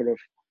you sort of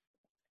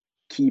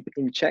keep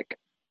in check.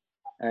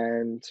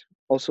 And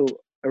also,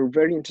 a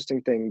very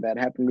interesting thing that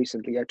happened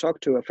recently, I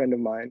talked to a friend of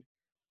mine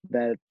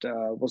that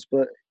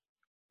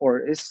or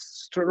is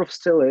sort of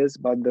still is,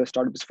 but the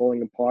startup is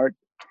falling apart.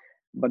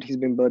 But he's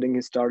been building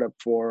his startup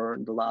for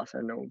the last, I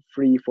don't know,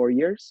 3-4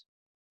 years.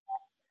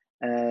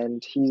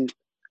 And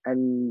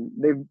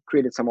they've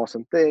created some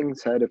awesome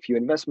things, had a few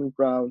investment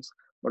rounds,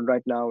 but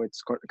right now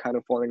it's kind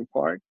of falling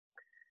apart.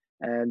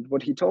 And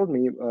what he told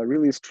me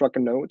really struck a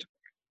note,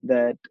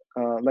 that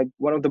like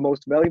one of the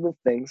most valuable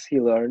things he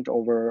learned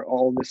over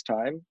all this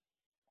time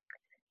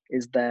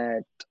is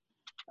that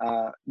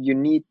you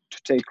need to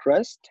take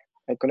rest.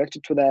 And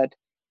connected to that,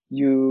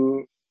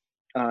 you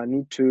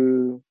need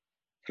to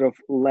sort of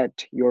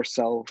let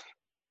yourself,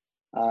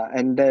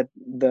 and that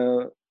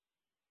the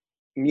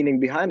meaning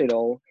behind it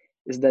all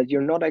is that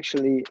you're not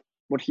actually,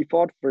 what he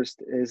thought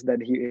first is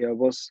that he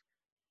was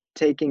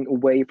taking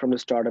away from the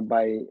startup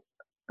by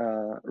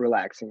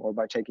relaxing or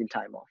by taking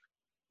time off.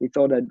 He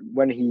thought that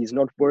when he's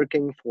not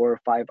working for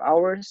 5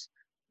 hours,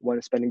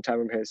 when spending time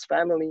with his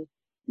family,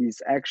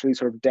 he's actually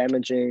sort of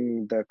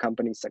damaging the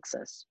company's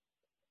success.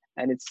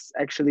 And it's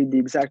actually the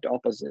exact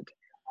opposite.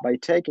 By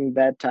taking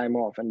that time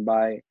off and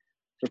by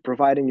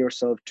providing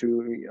yourself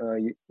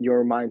to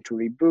your mind to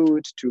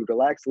reboot, to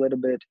relax a little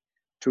bit,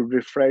 to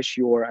refresh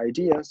your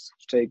ideas,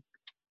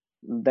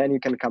 then you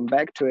can come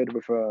back to it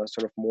with a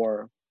sort of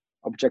more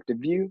objective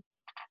view,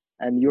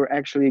 and you're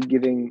actually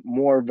giving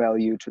more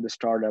value to the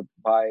startup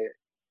by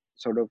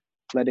sort of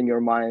letting your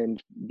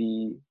mind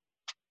be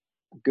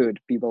good,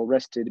 be well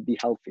rested, be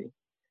healthy.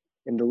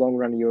 In the long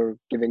run, you're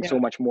giving Yeah. so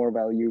much more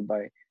value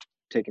by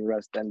taking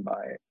rest than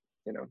by,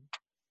 you know.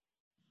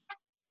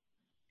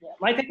 Yeah.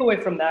 My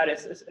takeaway from that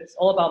is it's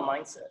all about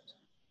mindset.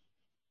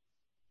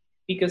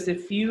 Because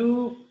if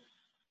you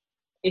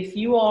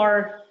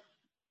are,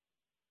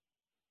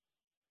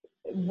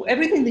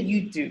 everything that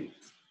you do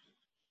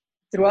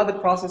throughout the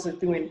process of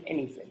doing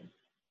anything,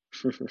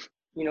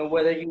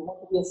 whether you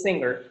want to be a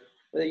singer,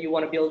 whether you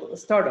want to build a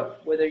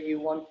startup, whether you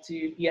want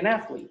to be an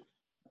athlete,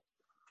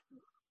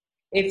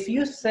 if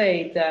you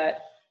say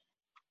that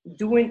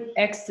doing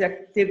X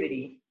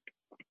activity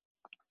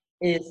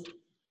is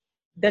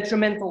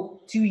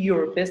detrimental to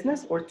your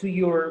business or to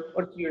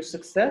your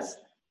success,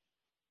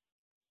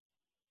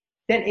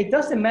 then it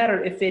doesn't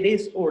matter if it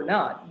is or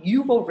not.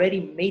 You've already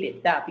made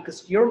it that,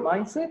 because your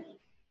mindset,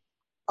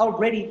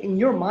 already in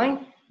your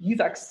mind,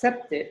 you've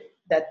accepted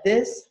that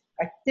this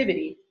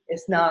activity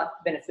is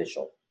not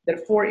beneficial.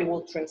 Therefore, it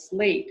will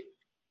translate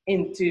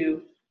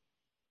into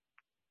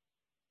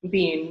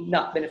being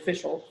not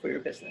beneficial for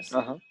your business.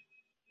 Uh-huh.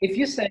 If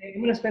you say,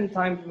 I'm going to spend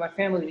time with my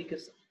family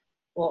because,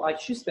 well, I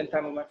should spend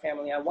time with my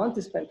family. I want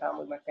to spend time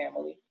with my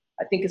family.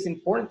 I think it's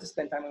important to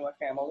spend time with my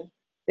family.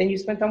 Then you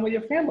spend time with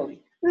your family.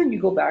 And then you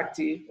go back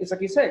to, it's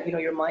like you said,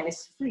 your mind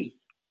is free.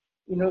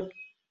 You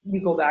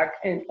go back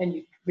and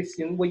you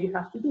resume what you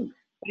have to do.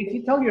 But if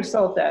you tell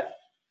yourself that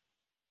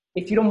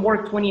if you don't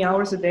work 20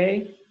 hours a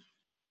day,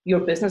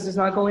 your business is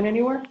not going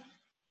anywhere,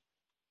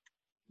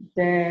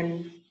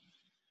 then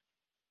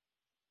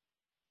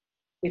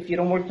if you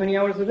don't work 20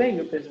 hours a day,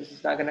 your business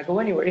is not going to go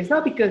anywhere. It's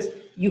not because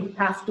you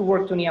have to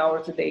work 20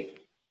 hours a day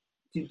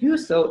to do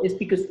so is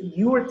because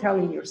you are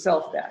telling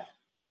yourself that.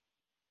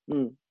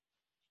 Mm.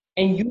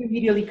 And you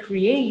immediately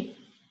create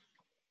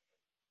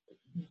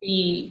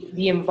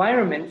the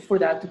environment for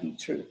that to be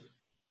true.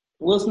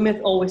 Will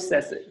Smith always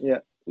says it. Yeah.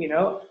 You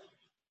know,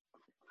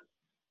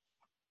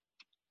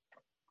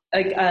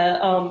 like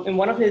in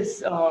one of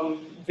his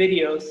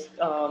videos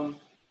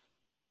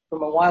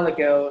from a while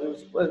ago, it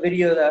was a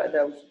video that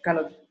was kind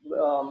of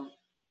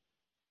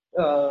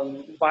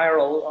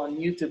viral on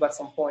YouTube at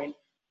some point.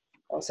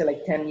 I'll say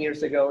like 10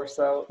 years ago or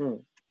so,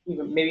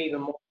 maybe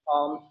even more.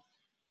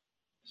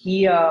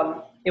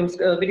 It was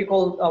a video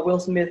called Will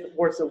Smith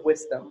Words of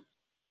Wisdom,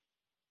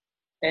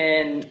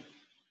 and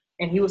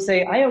he would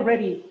say, I'm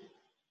already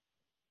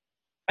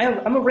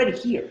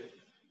here.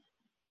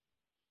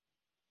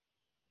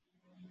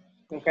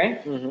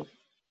 Okay. Mm-hmm.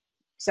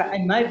 So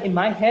in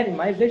my head, in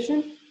my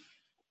vision,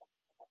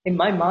 in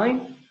my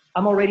mind,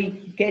 I'm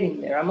already getting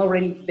there. I'm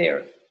already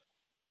there.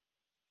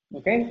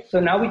 Okay.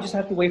 So now we just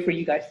have to wait for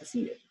you guys to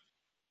see it.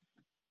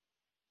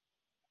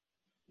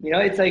 You know,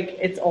 it's like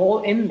it's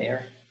all in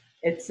there.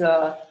 It's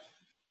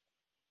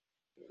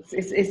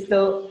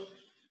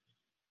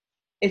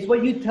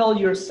what you tell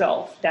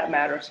yourself that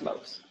matters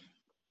most.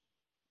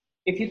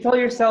 If you tell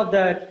yourself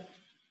that,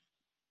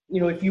 you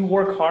know, if you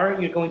work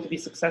hard, you're going to be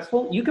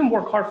successful, you can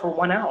work hard for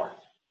 1 hour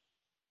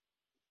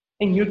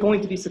and you're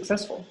going to be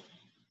successful,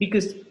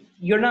 because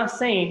you're not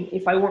saying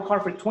if I work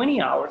hard for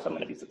 20 hours, I'm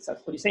going to be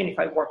successful. You're saying if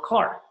I work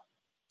hard.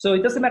 So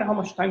it doesn't matter how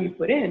much time you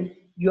put in,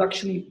 you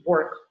actually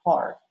work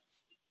hard.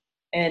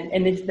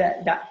 And it's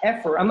that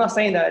effort. I'm not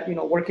saying that, you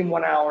know, working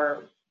 1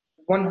 hour,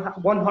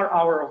 one hard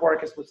hour of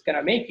work is what's going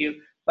to make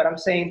you, but I'm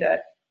saying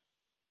that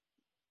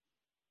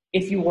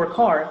if you work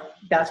hard,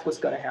 that's what's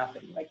going to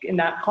happen. Like in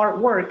that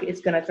hard work,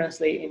 it's going to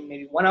translate in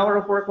maybe 1 hour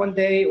of work one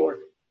day or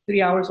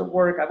 3 hours of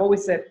work. I've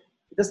always said,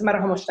 it doesn't matter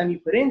how much time you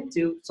put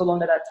into, so long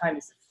that that time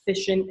is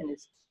efficient and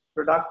it's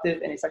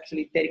productive and it's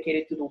actually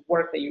dedicated to the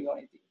work that you're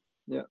going to do.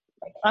 Yeah.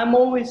 Like, I'm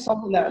always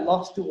someone that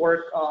loves to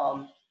work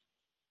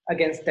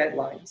against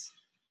deadlines.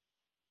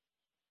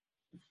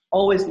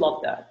 Always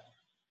love that.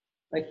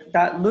 Like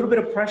that little bit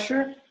of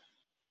pressure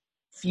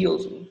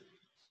fuels me.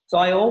 So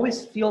I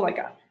always feel like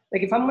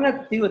if I'm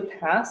gonna do a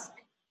task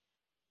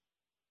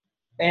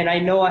and I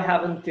know I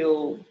have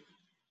until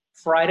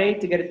Friday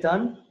to get it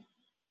done,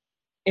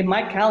 in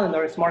my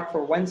calendar it's marked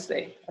for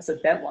Wednesday as a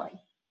deadline,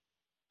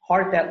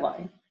 hard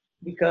deadline,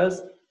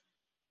 because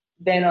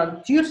then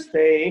on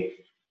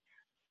Tuesday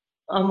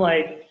I'm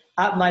like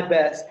at my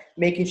best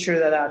making sure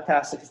that that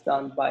task is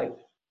done by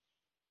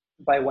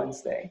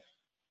Wednesday.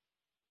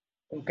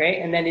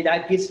 Okay, and then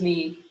that gives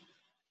me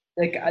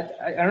like I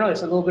don't know,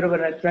 it's a little bit of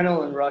an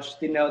adrenaline rush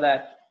to know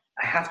that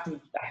I have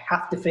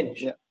to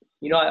finish. Yeah.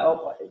 You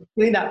know,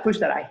 feeling that push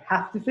that I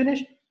have to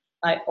finish.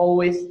 I've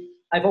always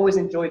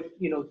enjoyed,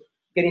 you know,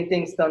 getting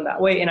things done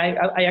that way, and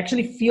I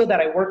actually feel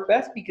that I work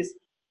best because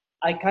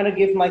I kind of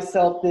give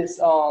myself this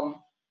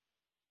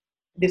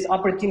this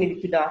opportunity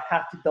to not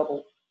have to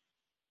double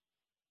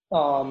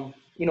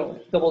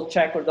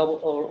check or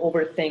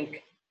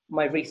overthink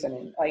my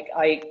reasoning. Like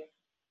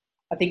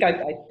I think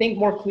I think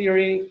more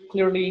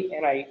clearly,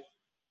 and I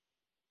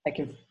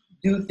can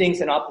do things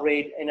and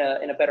operate in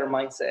a better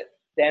mindset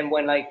than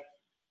when, like,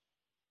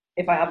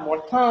 if I have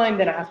more time,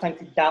 then I have time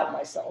to doubt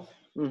myself.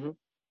 Mm-hmm.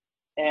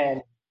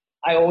 And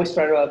I always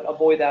try to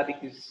avoid that,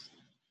 because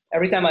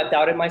every time I've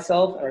doubted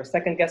myself or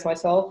second guess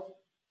myself,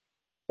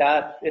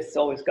 that is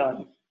always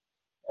gone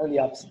in the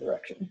opposite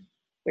direction.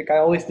 Like I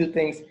always do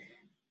things.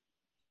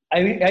 I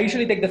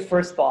usually take the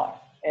first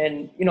thought,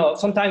 and you know,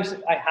 sometimes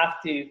I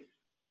have to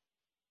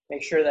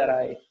make sure that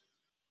I,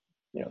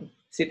 you know,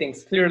 see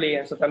things clearly,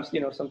 and sometimes,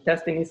 you know, some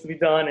testing needs to be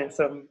done, and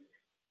some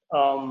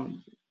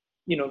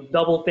you know,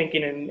 double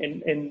thinking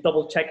and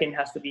double checking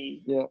has to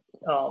be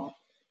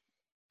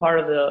part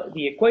of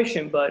the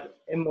equation. But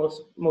in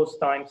most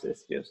times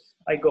it's just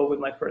I go with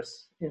my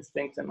first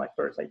instincts and my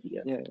first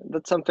idea. Yeah,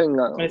 that's something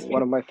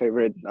one of my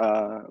favorite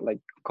like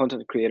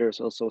content creators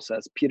also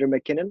says. Peter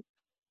McKinnon.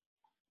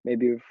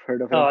 Maybe you've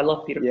heard of him. Oh, I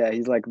love Peter. Yeah,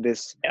 he's like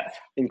this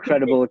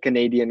incredible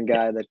Canadian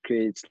guy that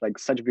creates like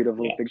such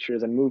beautiful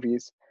pictures and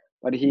movies.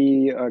 But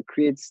he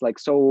creates like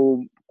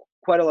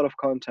quite a lot of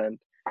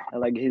content,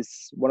 and like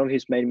one of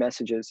his main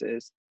messages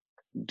is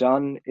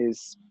done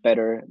is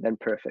better than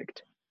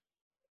perfect,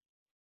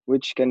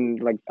 which can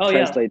like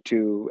translate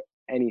to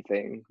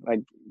anything.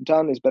 Like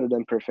done is better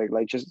than perfect.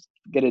 Like just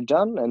get it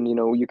done, and you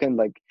know, you can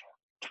like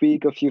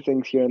tweak a few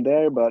things here and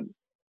there, but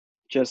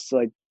just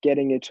like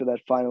getting it to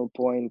that final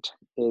point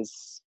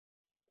is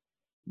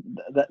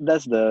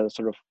that's the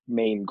sort of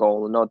main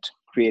goal, not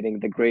creating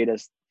the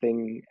greatest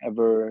thing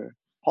ever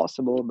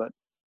possible, but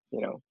you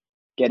know,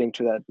 getting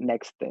to that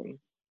next thing.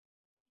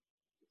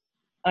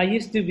 I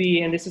used to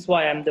be, and this is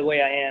why I'm the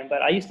way I am,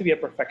 but I used to be a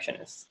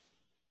perfectionist,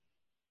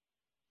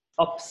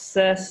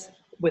 obsessed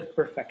with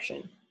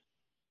perfection.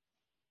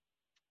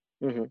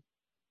 Mm-hmm.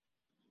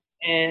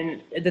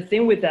 And the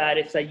thing with that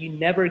is that you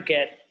never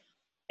get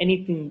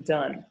anything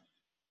done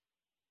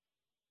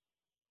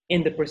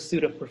in the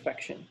pursuit of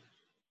perfection.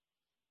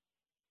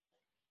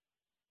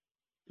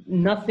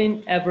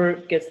 nothing ever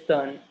gets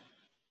done,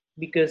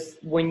 because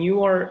when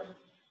you are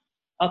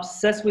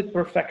obsessed with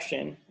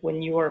perfection,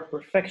 when you are a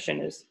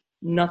perfectionist,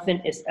 nothing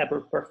is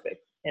ever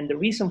perfect. And the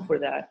reason for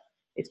that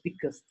is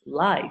because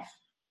life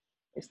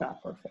is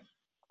not perfect.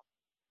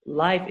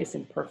 Life is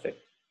imperfect.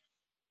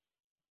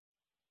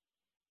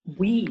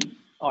 We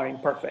are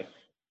imperfect.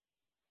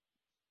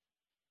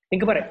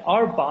 Think about it.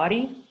 Our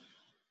body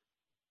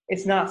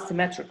is not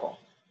symmetrical.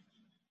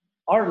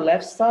 Our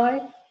left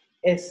side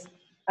is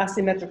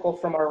asymmetrical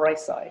from our right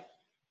side.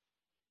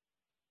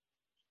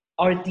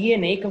 Our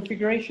DNA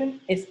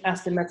configuration is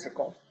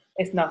asymmetrical.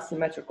 It's not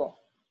symmetrical.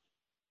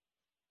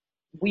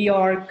 We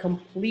are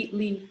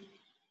completely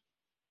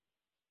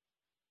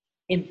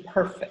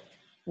imperfect.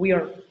 We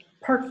are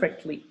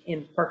perfectly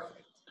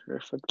imperfect.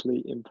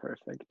 Perfectly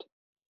imperfect.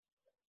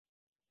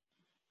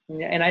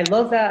 And I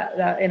love that,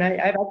 and I've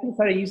actually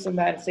started using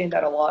that and saying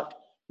that a lot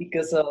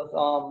because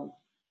of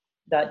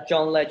that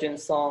John Legend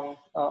song,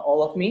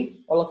 All of Me,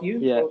 All of You,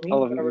 Yeah, All of Me,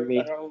 all of whatever, me.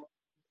 I don't know.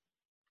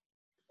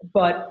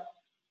 But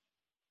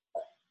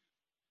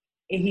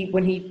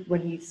when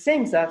he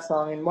sings that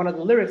song, in one of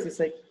the lyrics, it's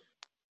like,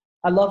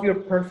 I love your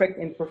perfect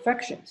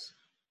imperfections.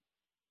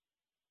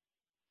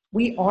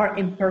 We are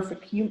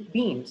imperfect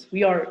beings.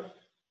 We are,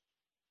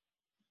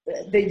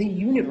 the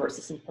universe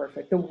is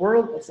imperfect. The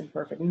world is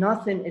imperfect.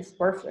 Nothing is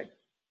perfect.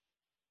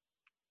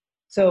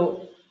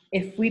 So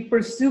if we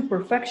pursue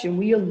perfection,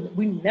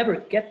 we never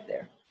get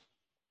there.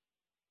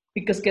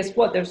 Because guess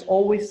what? There's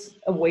always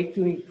a way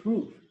to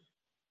improve.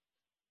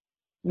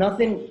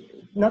 Nothing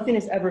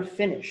is ever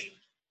finished.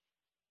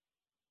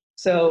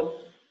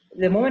 So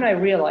the moment I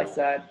realized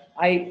that,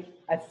 I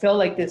felt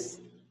like this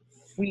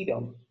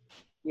freedom,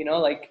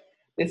 like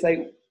this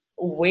like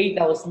weight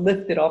that was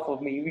lifted off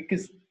of me,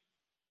 because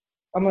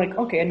I'm like,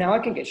 okay, now I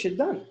can get shit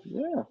done.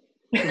 Yeah.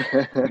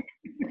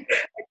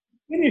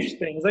 Finish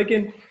things. I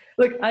can,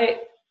 look, I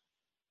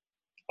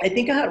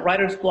think I had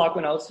writer's block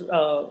when I was,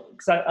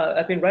 because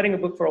I've been writing a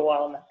book for a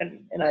while,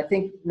 and I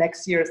think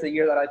next year is the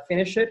year that I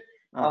finish it.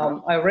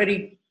 I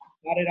already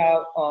got it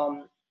out,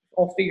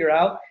 all figured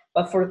out,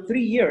 but for 3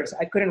 years,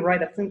 I couldn't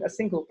write a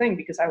single thing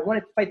because I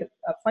wanted to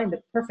find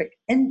the perfect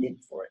ending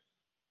for it.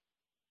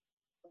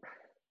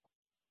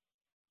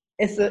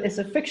 It's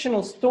a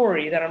fictional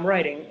story that I'm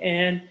writing,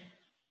 and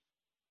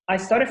I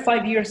started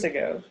 5 years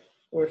ago,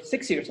 or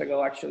 6 years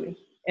ago, actually,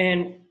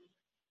 and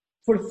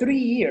for 3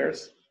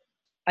 years,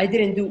 I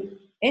didn't do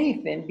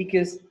anything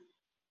because,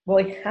 well,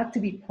 it had to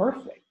be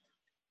perfect.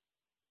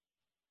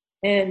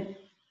 And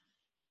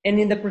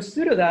in the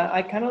pursuit of that,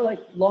 I kind of like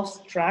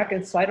lost track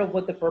and sight of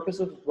what the purpose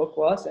of the book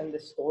was and the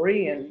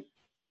story. And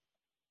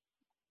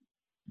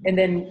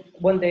then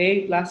one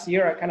day last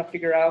year, I kind of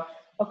figured out,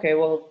 okay,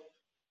 well,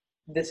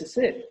 this is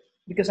it.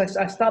 Because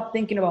I stopped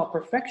thinking about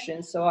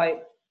perfection. So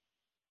I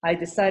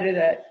decided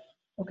that,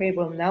 okay,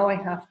 well, now I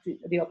have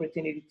the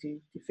opportunity to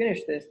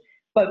finish this.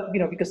 But,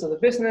 because of the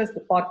business,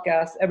 the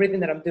podcast, everything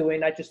that I'm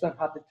doing, I just don't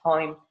have the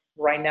time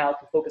right now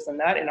to focus on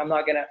that. And I'm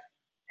not going to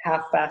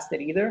half-fast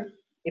it either.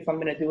 If I'm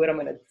going to do it, I'm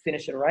going to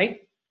finish it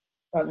right.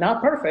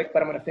 Not perfect,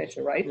 but I'm going to finish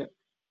it right. Yeah.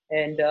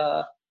 And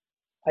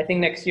I think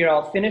next year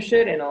I'll finish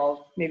it and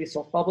I'll maybe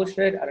self-publish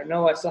it. I don't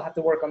know. I still have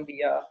to work on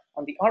the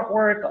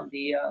artwork, on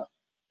the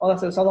all that.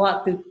 So there's a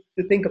lot to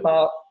think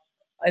about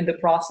in the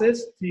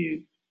process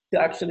to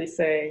actually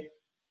say,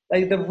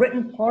 like, the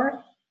written part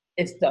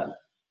is done.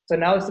 So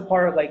now it's the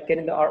part of like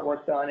getting the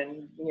artwork done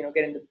and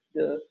getting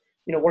the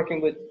working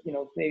with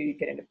maybe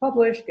getting it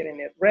published, getting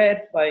it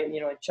read by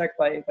and checked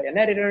by an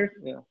editor.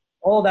 Yeah.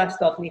 All that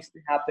stuff needs to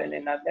happen,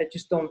 and I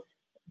just don't.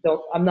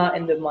 I'm not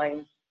in the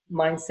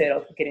mindset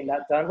of getting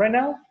that done right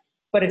now.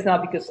 But it's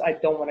not because I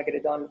don't want to get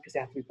it done because it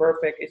has to be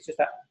perfect. It's just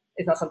that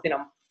it's not something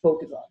I'm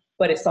focused on.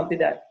 But it's something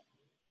that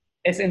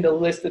is in the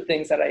list of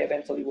things that I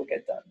eventually will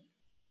get done.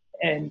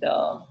 And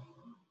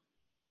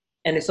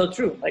it's so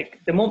true. Like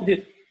the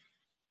moment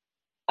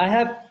I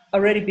have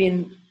already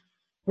been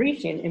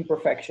preaching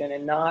imperfection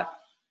and not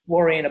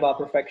worrying about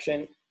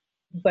perfection,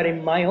 but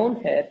in my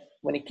own head,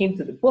 when it came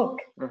to the book,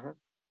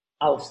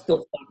 I was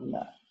still stuck in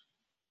that.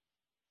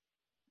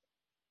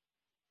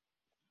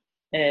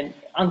 And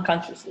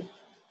unconsciously,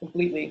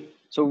 completely.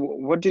 So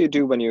what do you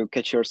do when you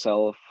catch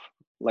yourself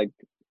like,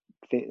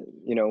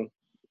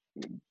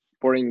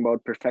 worrying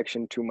about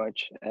perfection too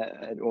much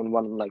on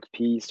one like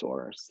piece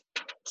or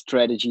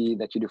strategy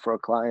that you do for a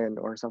client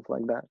or something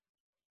like that?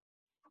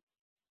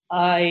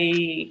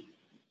 I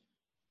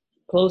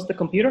close the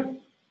computer.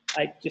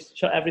 I just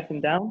shut everything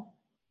down.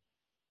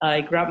 I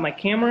grab my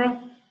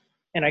camera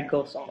and I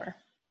go somewhere.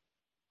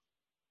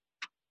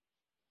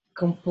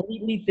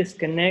 Completely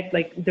disconnect.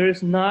 Like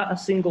there's not a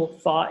single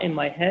thought in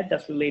my head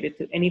that's related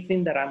to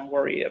anything that I'm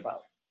worried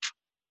about.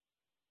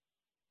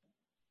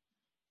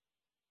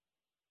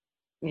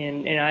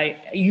 And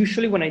I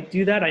usually, when I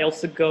do that, I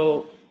also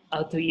go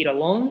out to eat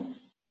alone,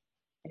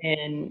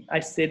 and I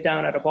sit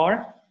down at a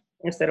bar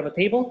instead of a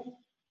table,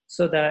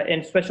 so that,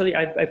 and especially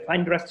I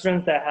find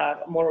restaurants that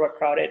have more of a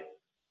crowded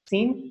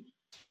scene,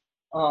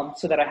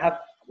 so that I have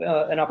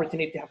an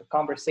opportunity to have a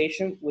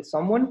conversation with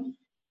someone,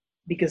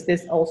 because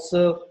this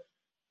also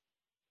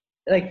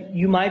like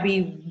you might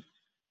be,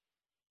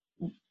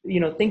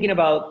 thinking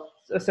about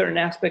a certain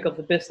aspect of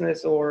the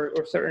business or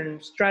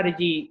certain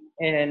strategy,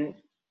 and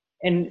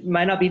it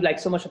might not be like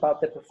so much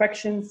about the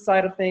perfection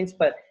side of things,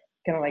 but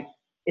kind of like,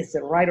 is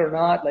it right or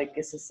not? Like,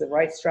 is this the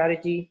right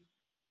strategy?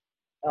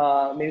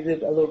 Maybe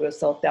a little bit of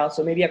self-doubt.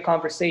 So maybe a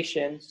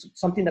conversation,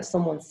 something that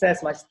someone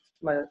says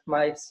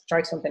might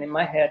strike something in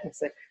my head and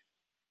say,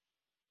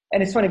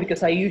 and it's funny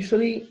because I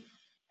usually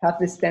have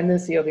this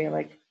tendency of being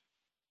like,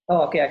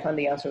 oh, okay, I found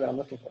the answer that I'm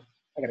looking for.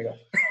 I gotta go.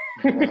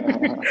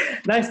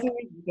 Nice to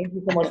meet you. Thank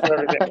you so much for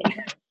everything.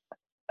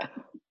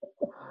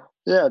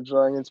 Yeah,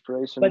 drawing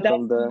inspiration But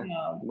from that's,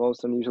 the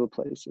most unusual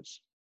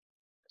places.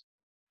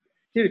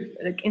 dude,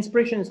 like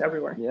inspiration is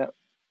everywhere. Yeah,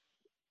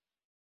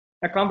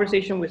 A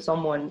conversation with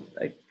someone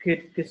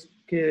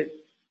could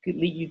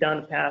lead you down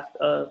the path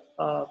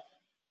of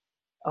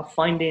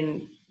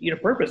finding your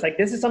purpose. Like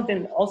this is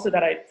something also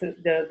that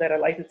I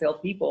like to tell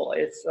people.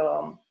 It's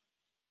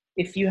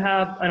if you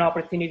have an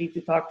opportunity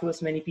to talk to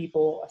as many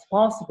people as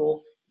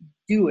possible,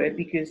 do it,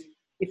 because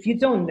if you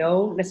don't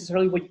know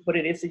necessarily what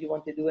it is that you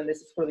want to do, and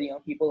this is for the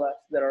young people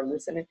that are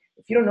listening,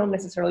 if you don't know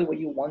necessarily what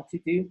you want to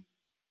do,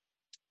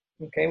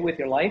 okay, with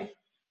your life,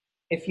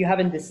 if you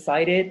haven't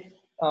decided,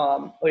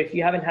 or if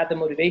you haven't had the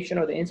motivation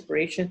or the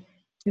inspiration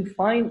to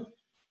find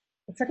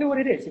exactly what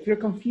it is, if you're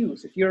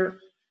confused, if you're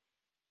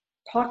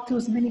talk to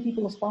as many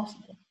people as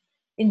possible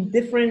in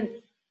different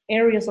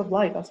areas of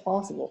life as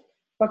possible.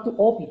 Talk to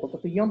all people,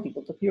 talk to young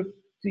people, talk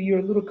to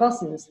your little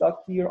cousins,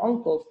 talk to your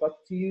uncles,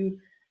 talk to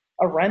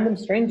a random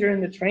stranger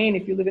in the train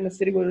if you live in a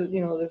city where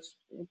there's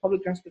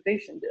public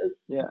transportation.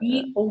 yeah,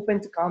 Be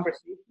open to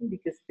conversation,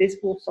 because this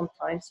will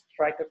sometimes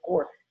strike a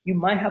chord. You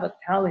might have a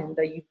talent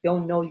that you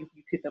don't know you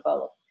could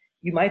develop.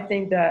 You might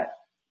think that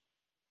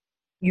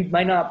you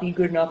might not be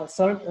good enough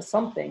at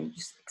something.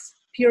 Just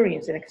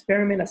experience and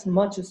experiment as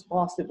much as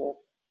possible.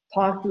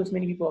 Talk to as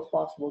many people as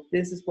possible.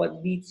 This is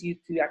what leads you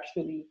to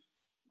actually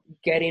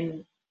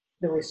getting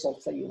the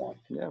results that you want.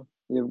 yeah.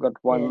 You've got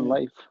one And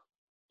life.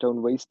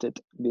 Don't waste it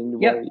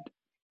being yep, worried.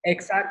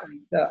 exactly.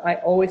 I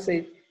always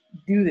say,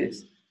 do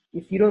this.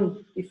 If you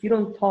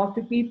don't talk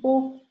to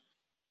people,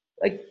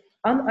 like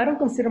I don't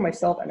consider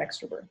myself an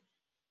extrovert.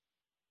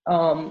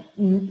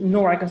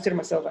 Nor I consider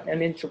myself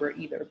an introvert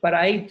either. But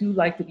I do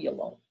like to be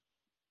alone.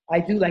 I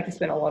do like to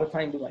spend a lot of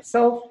time with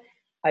myself.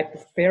 I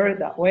prefer it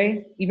that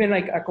way. Even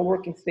like at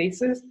co-working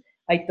spaces,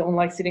 I don't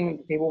like sitting at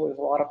the table with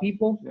a lot of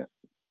people. Yeah.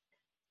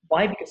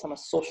 Why? Because I'm a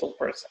social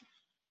person.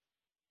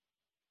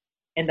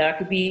 And that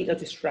could be a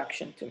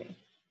distraction to me,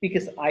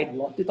 because I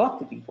love to talk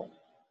to people.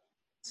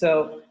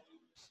 So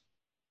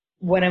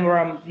whenever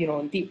I'm,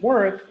 in deep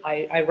work,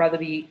 I'd rather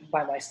be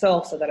by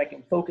myself so that I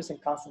can focus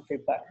and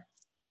concentrate better.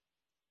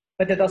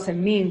 But that doesn't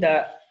mean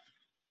that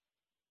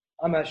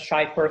I'm a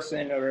shy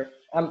person or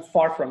I'm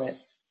far from it.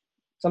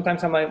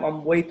 Sometimes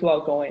I'm way too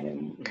outgoing,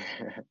 and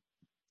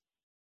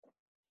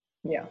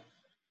yeah,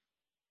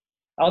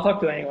 I'll talk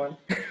to anyone.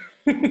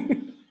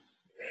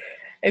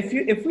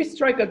 If we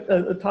strike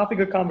a topic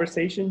of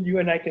conversation, you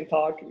and I can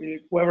talk,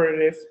 whoever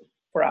it is,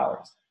 for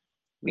hours.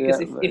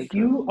 Because Yeah, if, very if true.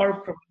 you are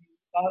providing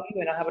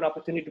value and I have an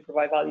opportunity to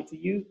provide value to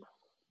you,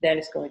 then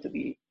it's going to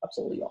be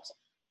absolutely awesome.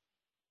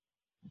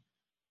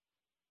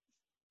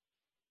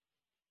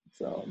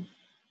 So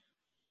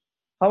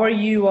how are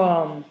you?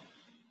 I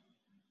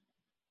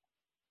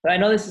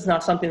know this is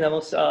not something that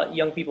most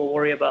young people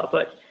worry about,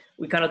 but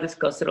we kind of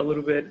discussed it a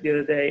little bit the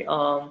other day.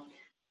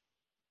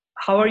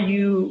 How are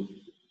you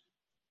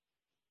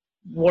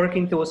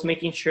working towards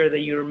making sure that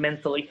you're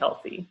mentally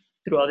healthy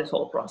throughout this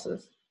whole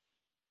process?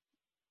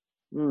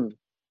 Mm,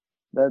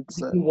 that's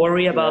Do you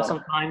worry about yeah.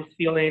 sometimes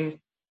feeling,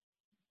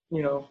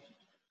 you know,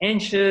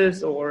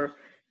 anxious or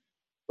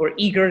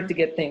eager to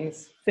get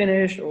things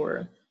finished,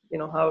 or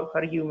how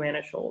do you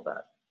manage all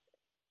that?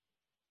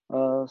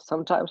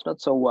 Sometimes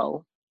not so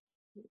well.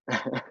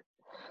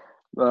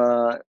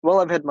 Well,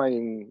 I've had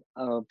my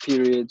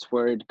periods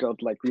where it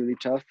got like really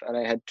tough, and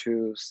I had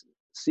to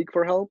seek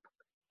for help.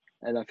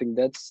 And I think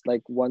that's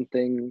like one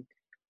thing,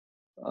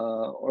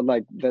 or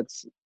like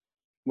that's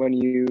when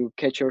you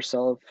catch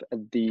yourself at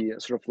the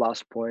sort of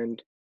last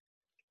point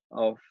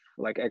of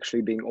like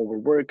actually being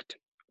overworked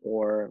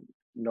or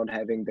not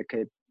having the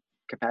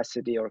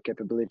capacity or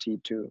capability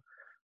to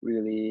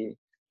really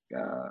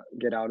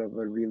get out of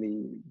a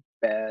really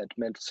bad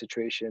mental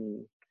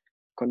situation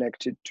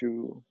connected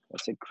to,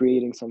 let's say,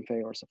 creating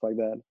something or stuff like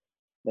that,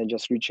 then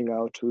just reaching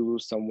out to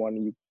someone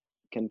you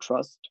can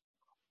trust,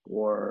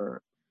 or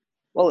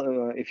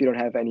well, if you don't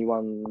have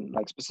anyone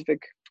like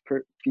specific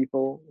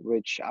people,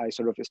 which I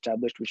sort of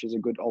established, which is a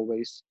good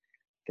always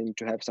thing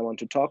to have someone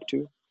to talk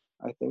to,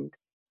 I think.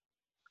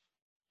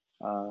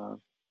 uh,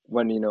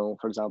 when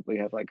for example,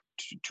 you have like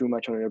too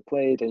much on your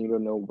plate and you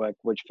don't know like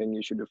which thing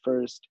you should do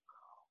first,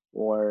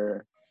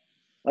 or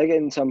like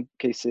in some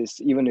cases,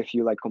 even if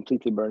you like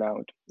completely burn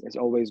out, it's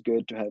always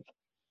good to have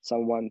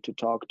someone to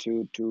talk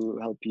to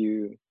help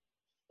you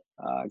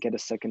get a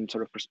second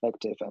sort of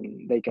perspective,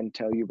 and they can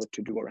tell you what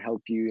to do or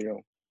help you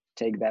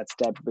take that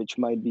step, which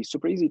might be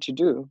super easy to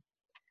do,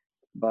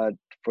 but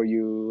for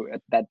you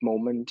at that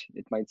moment,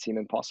 it might seem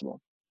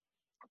impossible.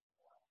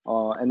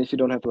 And if you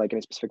don't have like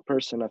any specific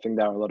person, I think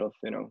there are a lot of,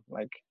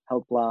 like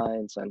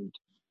helplines and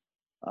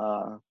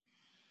uh,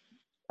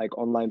 like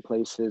online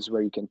places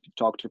where you can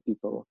talk to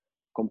people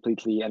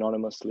completely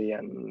anonymously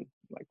and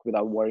like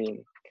without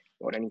worrying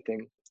about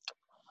anything.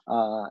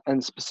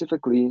 And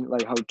specifically,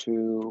 like how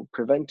to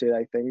prevent it,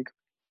 I think,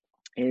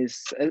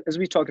 is as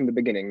we talked in the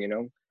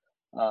beginning,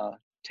 uh,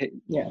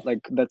 Yeah.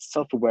 like that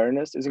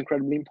self-awareness is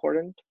incredibly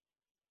important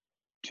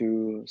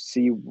to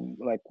see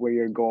like where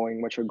you're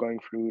going, what you're going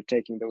through,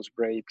 taking those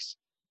breaks,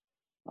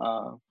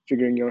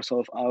 figuring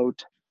yourself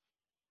out.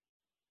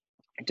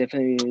 It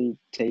definitely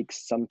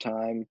takes some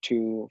time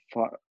to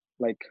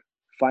like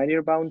find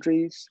your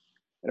boundaries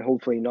and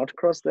hopefully not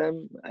cross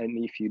them.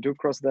 And if you do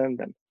cross them,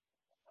 then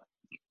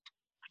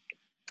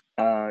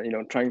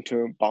trying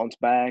to bounce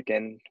back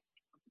and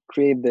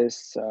create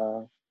this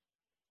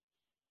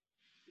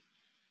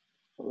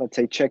let's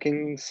say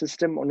checking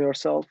system on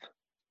yourself.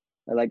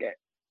 Like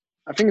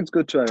I think it's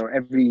good to,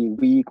 every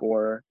week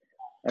or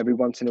every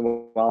once in a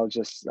while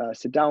just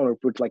sit down or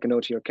put like a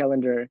note to your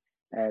calendar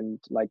and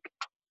like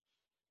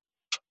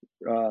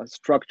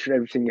structure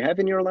everything you have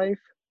in your life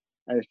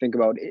and think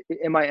about,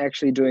 am I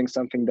actually doing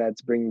something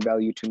that's bringing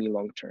value to me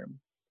long term,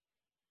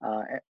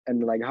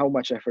 and like how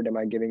much effort am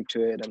I giving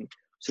to it. And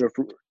sort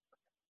of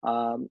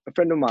a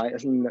friend of mine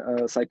is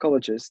a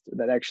psychologist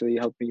that actually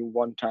helped me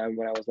one time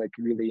when I was like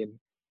really in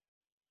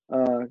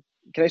uh,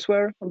 can I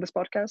swear on this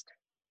podcast?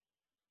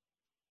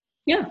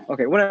 Yeah.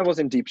 Okay, when I was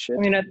in deep I shit,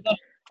 mean, I thought,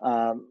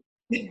 um,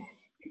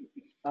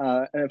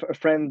 a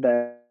friend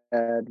that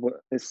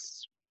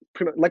is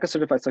pretty much like a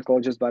certified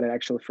psychologist, but an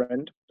actual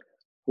friend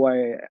who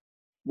I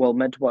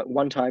met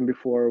one time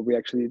before we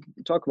actually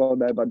talk about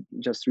that, but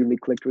just really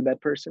clicked with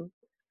that person.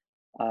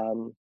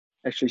 Um,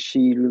 Actually,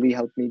 she really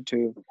helped me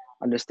to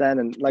understand,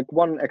 and like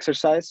one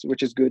exercise,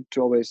 which is good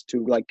to always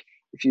to like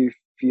if you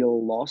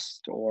feel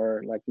lost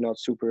or like not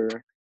super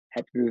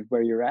happy with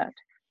where you're at,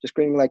 just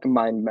creating like a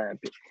mind map.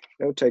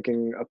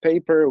 Taking a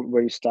paper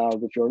where you start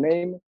with your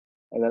name,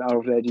 and then out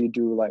of that you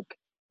do like,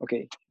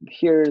 okay,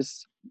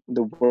 here's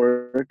the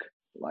work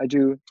I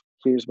do,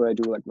 here's what I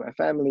do like my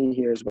family,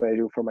 here's what I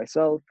do for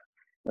myself,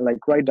 and like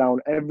write down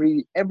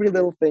every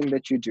little thing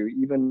that you do,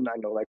 even I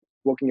know like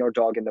walking your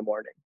dog in the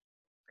morning.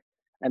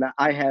 And I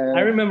I have,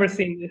 remember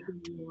seeing this when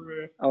you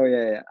were oh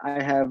yeah,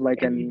 I have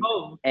like in an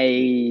home.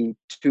 A2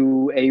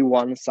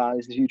 A1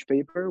 size huge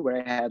paper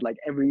where I had like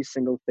every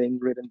single thing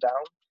written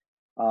down,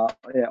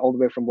 yeah, all the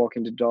way from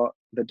walking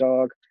the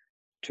dog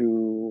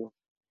to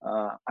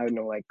I don't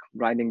know, like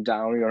writing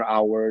down your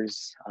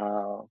hours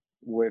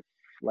with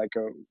like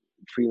a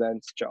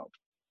freelance job,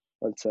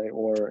 let's say,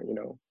 or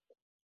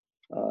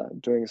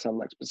doing some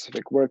like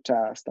specific work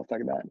tasks, stuff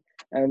like that,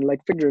 and like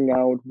figuring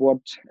out what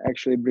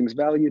actually brings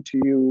value to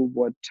you,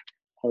 what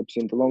helps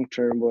you in the long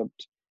term, what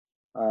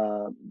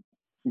uh,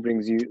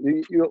 brings you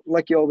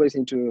always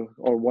need to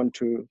or want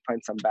to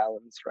find some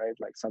balance, right?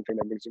 Like something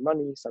that brings you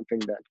money, something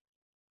that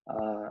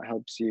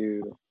helps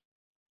you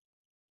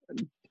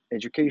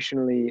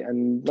educationally,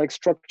 and like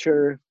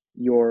structure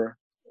your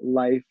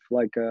life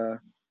like a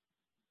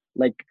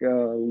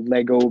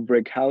Lego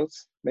brick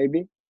house,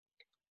 maybe,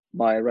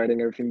 by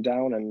writing everything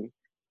down. And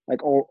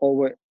like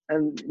always,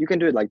 and you can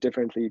do it like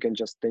differently. You can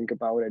just think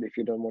about it if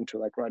you don't want to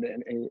like write it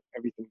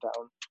everything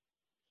down,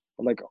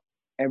 but like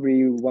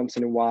every once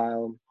in a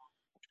while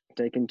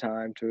taking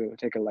time to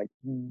take a like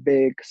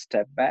big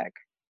step back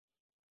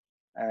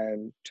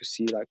and to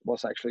see like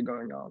what's actually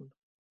going on.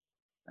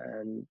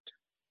 And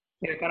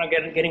Kind of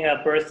getting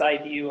a bird's eye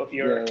view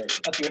yeah,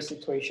 of your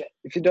situation.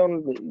 if you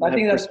don't I have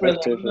think that's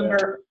brilliant. I perspective, yeah,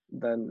 remember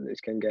then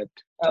it can get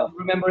tough.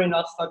 remembering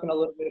us talking a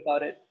little bit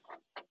about it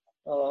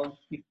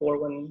before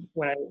when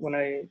I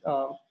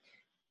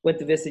went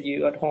to visit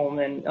you at home,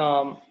 and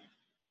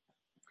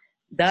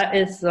that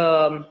is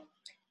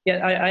yeah,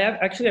 I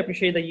actually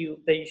appreciate that you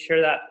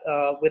share that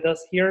with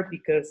us here,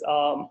 because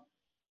I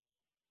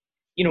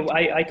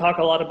talk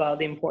a lot about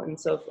the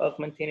importance of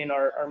maintaining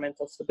our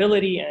mental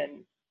stability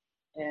and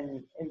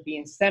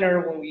being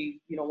centered when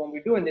when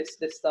we're doing this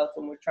stuff,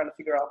 when we're trying to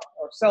figure out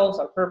ourselves,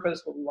 our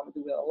purpose, what we want to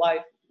do with our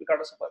life,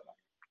 regardless of what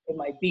it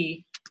might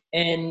be.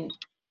 And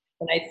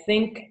I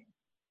think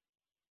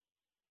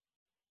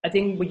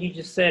what you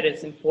just said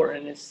is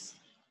important, is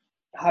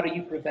how do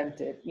you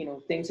prevent it?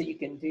 Things that you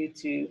can do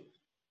to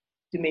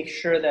make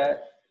sure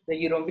that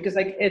you don't, because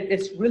like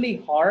it's really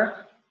hard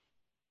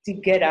to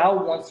get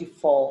out once you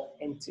fall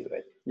into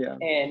it. Yeah,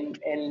 And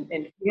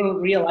if you don't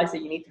realize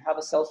that you need to have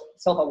a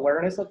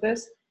self-awareness of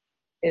this,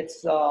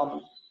 it's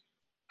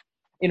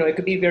it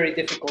could be very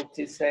difficult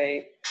to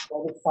say,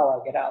 well, this is how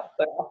I get out.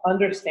 But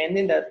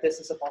understanding that this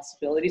is a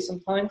possibility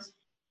sometimes,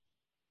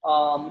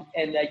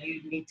 and that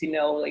you need to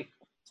know, like,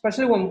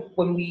 especially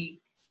when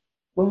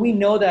we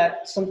know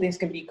that some things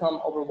can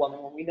become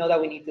overwhelming, when we know that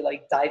we need to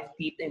like dive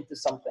deep into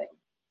something,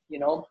 you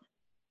know,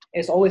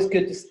 it's always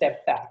good to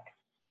step back.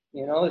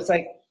 It's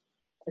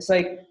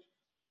like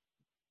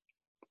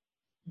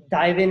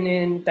diving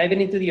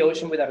into the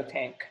ocean without a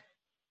tank.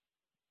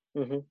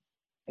 hmm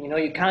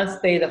You can't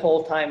stay the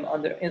whole time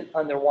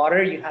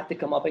underwater. You have to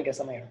come up and get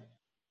some air.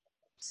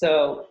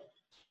 So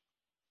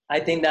I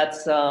think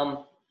it's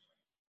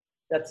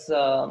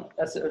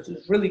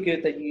really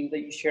good that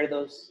you share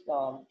those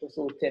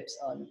little tips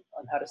on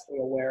how to stay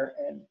aware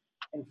and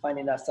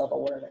finding that self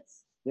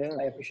awareness. Yeah.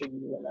 I appreciate you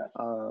doing that.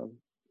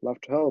 Love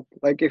to help.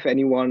 Like if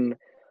anyone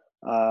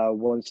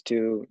wants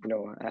to,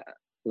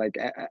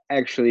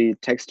 actually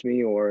text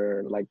me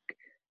or like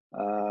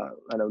I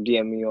don't know,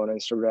 DM me on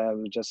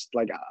Instagram, just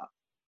like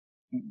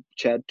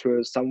chat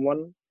to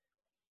someone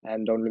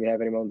and don't really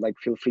have anyone, like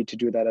feel free to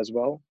do that as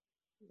well.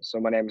 So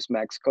my name is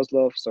Max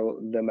Kozlov, so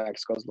the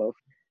Max Kozlov.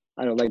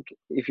 I don't know, like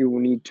if you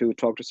need to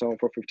talk to someone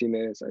for 15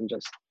 minutes and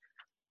just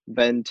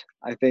vent,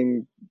 I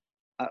think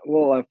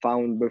well, I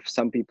found with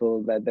some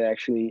people that they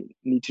actually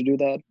need to do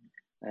that.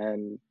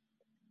 And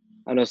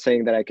I'm not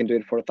saying that I can do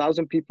it for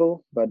 1,000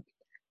 people, but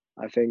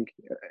I think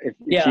if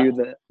Yeah. you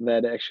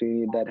that actually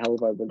need that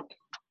help,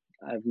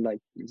 I have like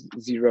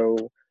zero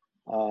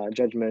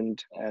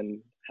judgment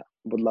and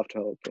would love to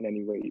help in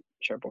any way,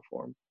 shape, or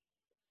form.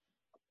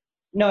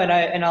 No,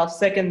 I'll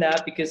second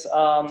that because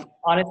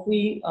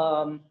honestly,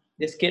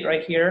 this kid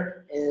right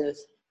here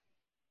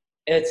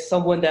it's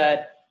someone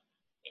that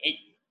it,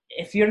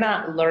 if you're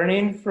not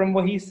learning from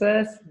what he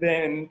says,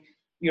 then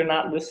you're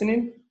not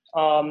listening.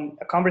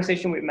 A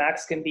conversation with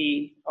Max can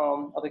be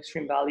of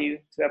extreme value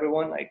to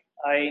everyone. Like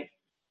I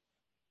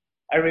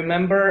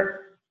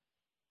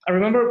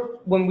remember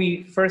when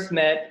we first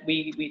met,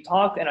 we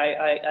talked, and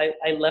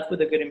I left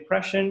with a good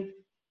impression.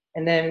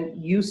 And then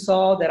you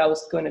saw that I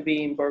was going to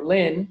be in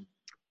Berlin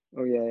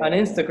Oh yeah, on yeah,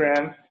 yeah.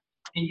 Instagram,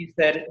 and you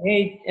said,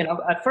 "Hey," and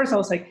at first I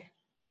was like,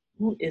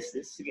 "Who is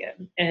this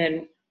again?"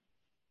 And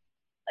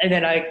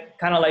then I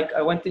kind of like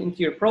I went into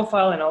your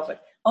profile, and I was like,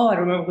 "Oh, I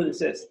remember who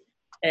this is,"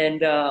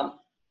 and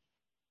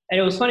and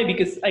it was funny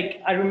because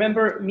like I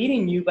remember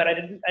meeting you, but I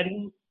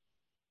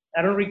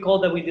don't recall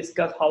that we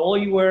discussed how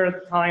old you were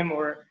at the time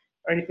or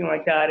anything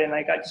like that. And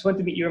like I just went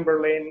to meet you in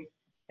Berlin,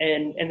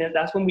 and then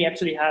that's when we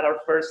actually had our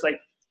first like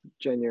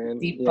Genuine,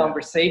 deep yeah.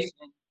 conversation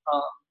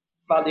um,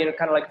 about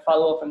kind of like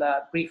follow up on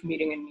that brief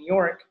meeting in New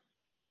York,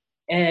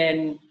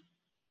 and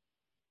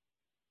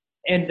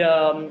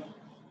and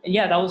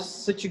yeah, that was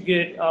such a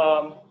good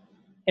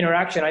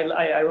interaction.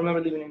 I remember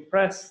leaving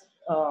impressed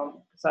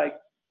because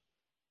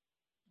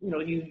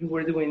you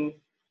were doing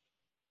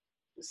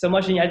so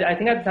much, and I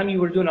think at the time you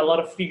were doing a lot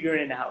of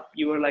figuring it out.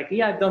 You were like,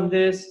 yeah, I've done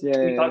this. Yeah,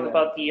 We yeah,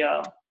 talked yeah.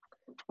 about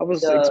I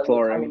was the time in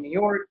exploring. New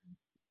York.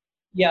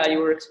 Yeah, you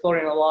were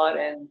exploring a lot,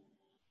 and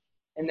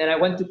then I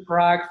went to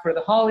Prague for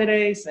the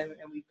holidays, and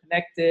we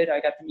connected. I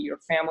got to meet your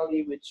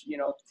family, which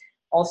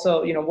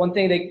also one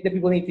thing that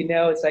people need to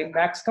know is like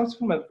Max comes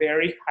from a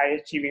very high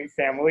achieving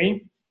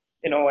family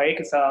in a way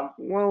because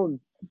Well,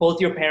 both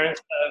your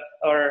parents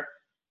are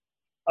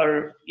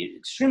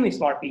extremely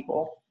smart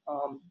people.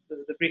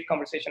 The brief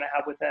conversation I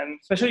had with them,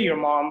 especially your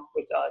mom,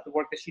 with the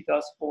work that she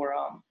does for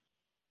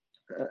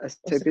what's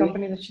the SAP,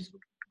 company that she's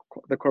with?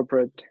 the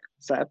corporate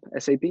SAP.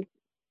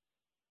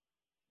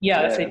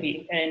 Yeah, Yeah. SAP,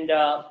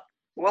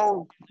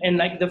 Well, and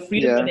like the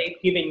freedom that yeah,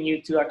 they've given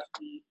you to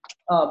actually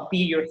be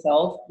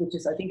yourself, which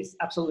is I think is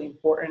absolutely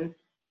important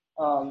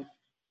um,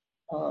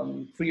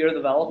 for your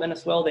development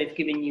as well. They've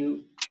given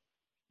you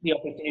the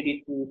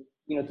opportunity to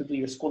to do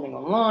your schooling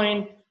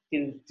online,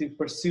 to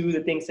pursue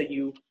the things that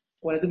you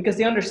want to do because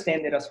they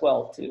understand it as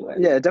well too.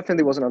 And yeah, it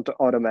definitely wasn't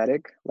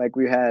automatic. Like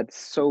we had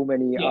so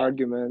many yeah,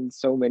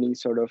 arguments, so many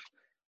sort of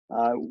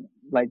uh,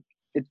 like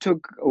it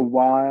took a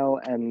while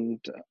and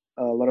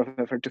a lot of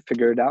effort to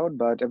figure it out.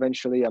 But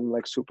eventually, I'm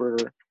like super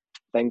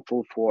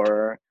thankful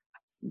for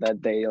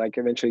that they like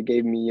eventually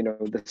gave me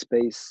the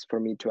space for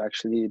me to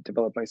actually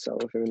develop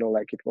myself, even though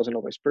like it wasn't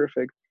always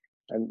perfect,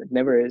 and it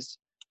never is.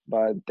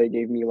 But they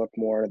gave me a lot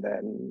more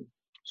than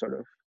sort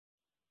of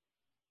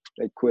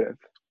they could have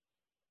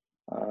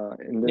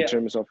in the yeah,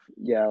 terms of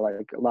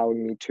like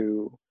allowing me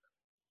to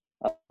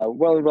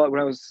well when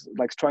I was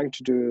like trying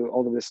to do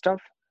all of this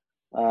stuff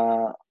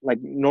like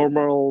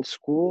normal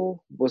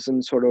school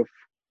wasn't sort of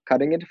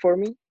cutting it for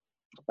me,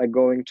 like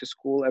going to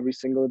school every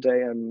single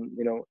day and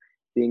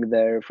being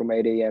there from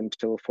 8 a.m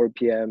till 4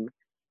 p.m.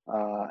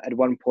 At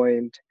one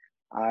point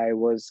I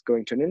was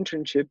going to an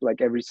internship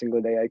like every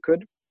single day I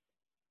could.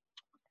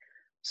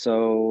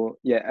 So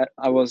yeah,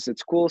 I was at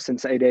school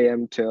since 8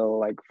 a.m till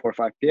like 4 or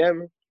 5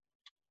 p.m.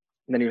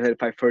 And then at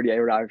 5:30 I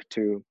arrived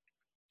to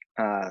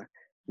uh,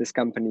 this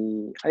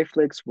company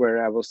iFlix,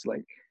 where I was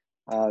like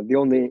the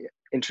only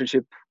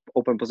internship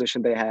open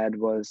position they had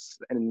was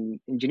an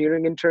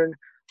engineering intern.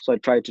 So I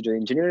tried to do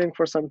engineering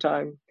for some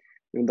time,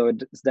 even though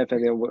it's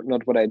definitely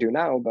not what I do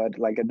now. But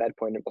like at that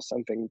point, it was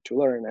something to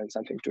learn and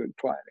something to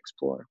try and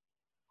explore.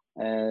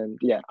 And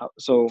yeah,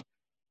 so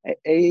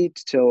 8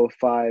 till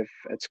 5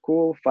 at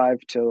school, 5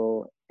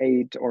 till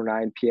 8 or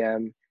 9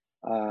 p.m.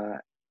 Uh,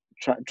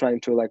 trying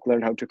to like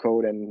learn how to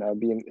code and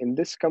be in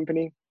this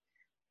company,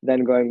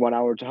 then going 1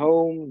 hour to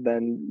home,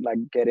 then like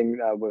getting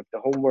with the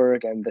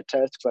homework and the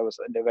tests. I was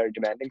at a very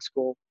demanding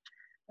school,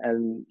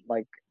 and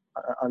like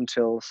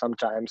until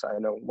sometimes I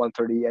don't know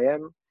 1:30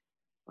 a.m.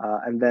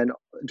 and then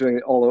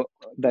doing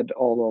that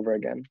all over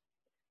again,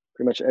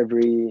 pretty much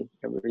every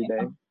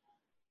day.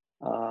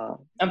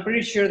 I'm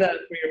pretty sure that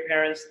for your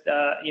parents,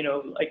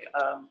 like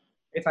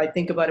if I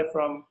think about it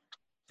from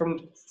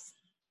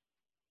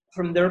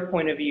from their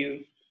point of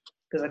view,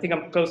 because I think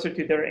I'm closer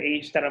to their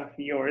age than I'm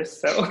to yours.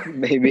 So,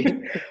 Maybe.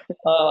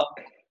 uh,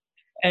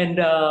 and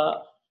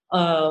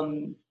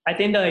I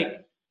think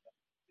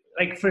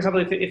like for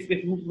example, if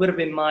it would have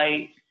been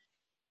my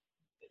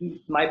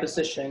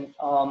position,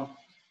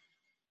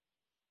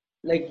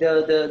 like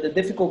the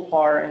difficult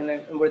part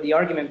and where the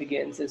argument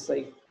begins is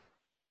like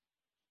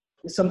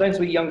sometimes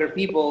with younger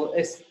people,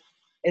 it's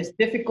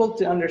difficult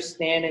to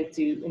understand and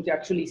to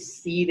actually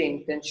see the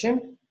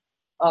intention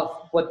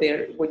of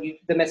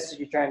the message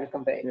you're trying to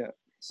convey. Yeah.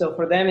 So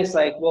for them, it's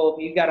like, well,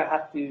 you gotta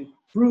have to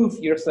prove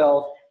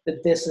yourself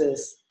that this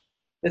is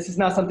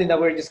not something that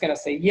we're just gonna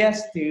say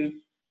yes to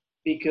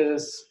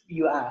because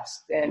you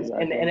asked. And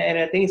Exactly. and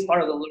I think it's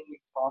part of the learning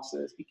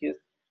process because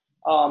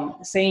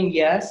saying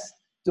yes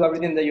to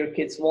everything that your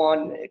kids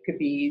want, it could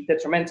be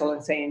detrimental,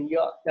 and saying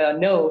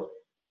no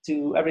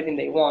to everything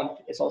they want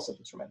is also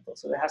detrimental.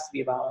 So there has to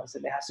be a balance,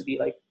 and there has to be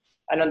like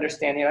an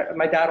understanding.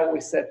 My dad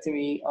always said to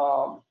me,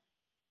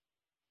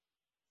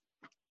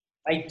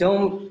 I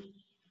don't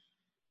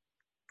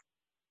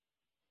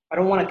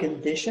want to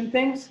condition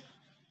things,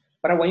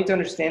 but I want you to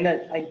understand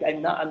that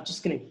I'm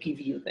just going to give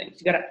you things.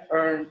 You got to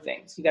earn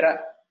things. You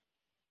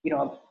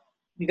know,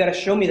 you got to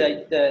show me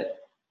that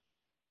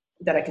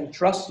I can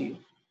trust you,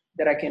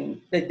 that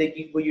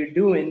what you're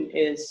doing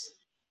is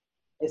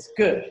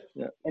good,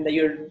 Yeah. and that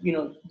you're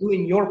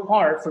doing your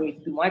part for me to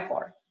do my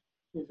part.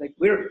 It's like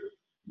we're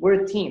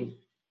a team,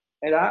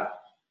 and that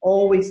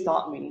always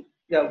taught me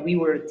that we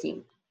were a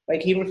team.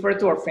 Like he referred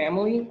to our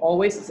family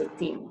always as a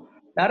team,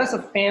 not as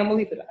a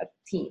family, but a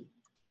team.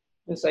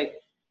 It's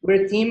like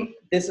we're a team.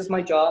 This is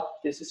my job.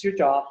 This is your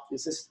job.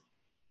 This is.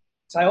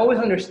 So I always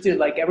understood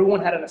like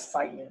everyone had an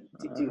assignment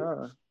to do,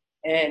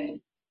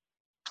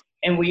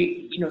 and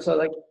we so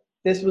like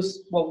this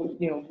was what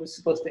was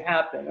supposed to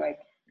happen, like,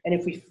 and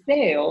if we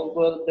fail,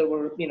 well, there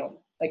were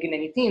like in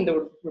any team there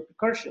were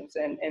repercussions,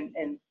 and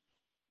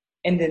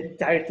the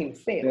entire team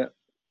failed. Yeah.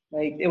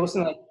 Like it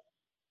wasn't like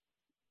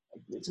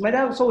so my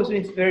dad was always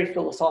been very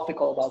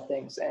philosophical about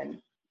things,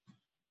 and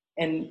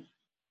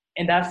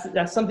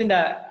that's something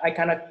that I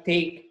kind of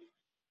take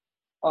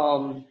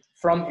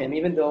from him,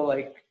 even though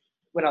like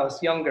when I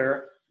was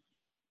younger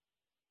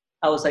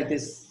I was like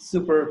this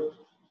super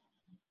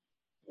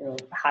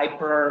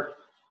hyper,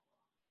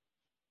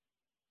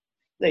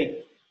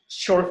 like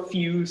short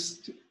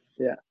fused,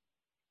 Yeah.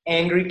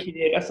 angry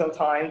kid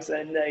sometimes,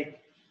 and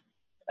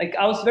like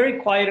I was very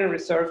quiet and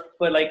reserved,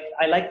 but like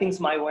I like things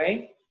my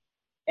way,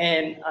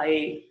 and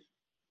I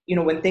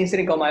when things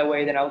didn't go my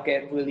way, then I'll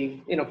get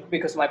really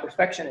because of my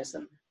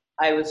perfectionism.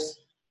 I was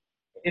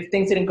If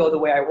things didn't go the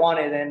way I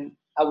wanted, then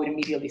I would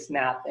immediately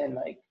snap and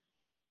like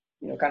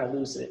kind of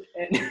lose it,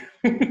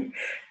 and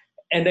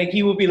and like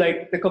he would be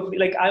like the complete,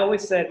 like I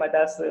always said my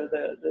dad's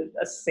the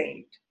a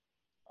saint,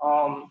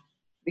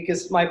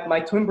 because my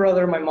twin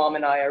brother, my mom,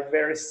 and I are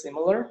very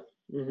similar.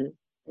 Mm-hmm.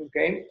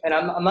 Okay, and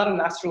I'm not an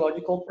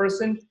astrological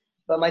person,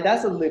 but my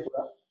dad's a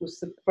Libra,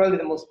 who's probably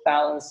the most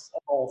balanced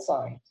of all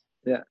signs.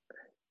 Yeah.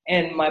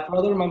 And my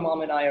brother, my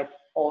mom, and I are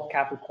all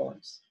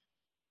Capricorns,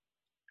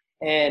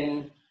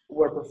 and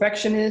we're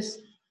perfectionists.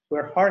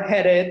 We're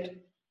hard-headed.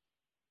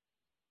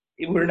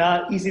 We're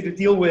not easy to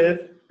deal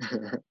with.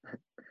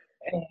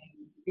 And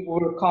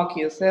we're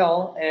cocky as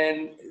hell,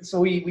 and so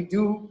we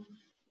do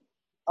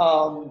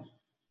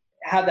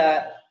have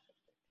that.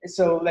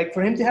 So like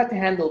for him to have to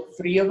handle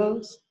three of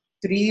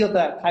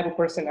that type of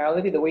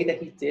personality the way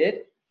that he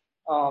did,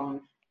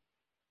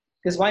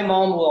 because my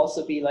mom will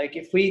also be like,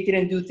 if we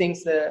didn't do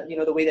things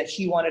the way that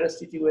she wanted us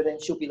to do it, then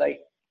she'll be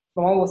like,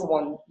 my mom was the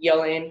one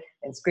yelling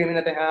and screaming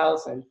at the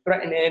house and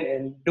threatening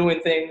and doing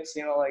things,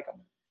 like,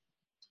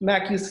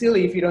 Mac, you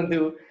silly if you don't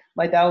do.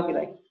 My dad would be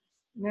like,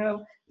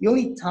 no. The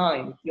only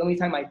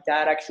time my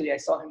dad actually, I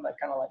saw him like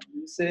kind of like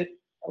lose it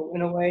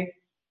in a way,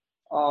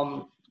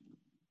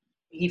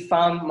 he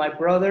found my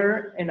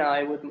brother and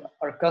I with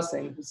our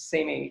cousin, who's the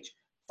same age,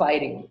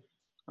 fighting.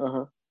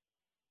 Uh-huh.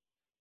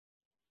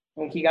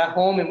 When he got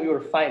home and we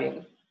were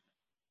fighting,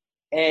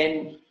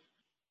 and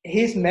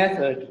his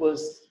method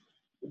was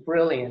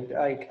brilliant.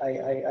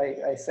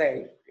 I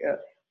say,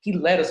 he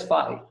let us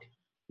fight.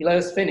 He let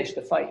us finish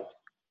the fight,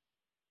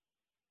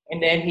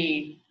 and then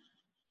he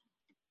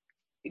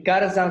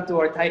got us down to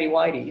our tidy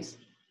whities,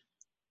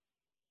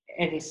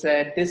 and he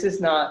said, "This is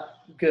not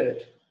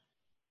good."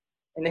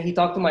 And then he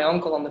talked to my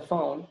uncle on the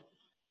phone,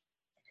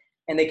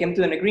 and they came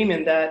to an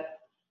agreement that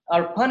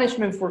our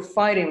punishment for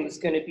fighting was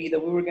going to be that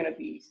we were going to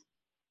be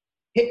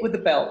hit with the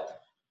belt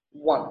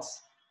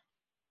once,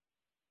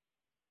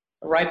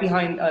 right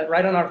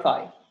on our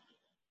thigh.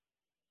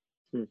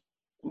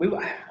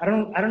 I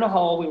don't know how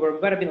old we were.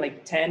 We might have been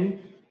like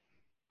 10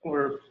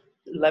 or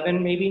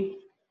 11 maybe,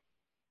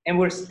 and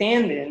we're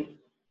standing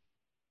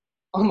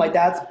on my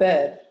dad's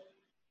bed,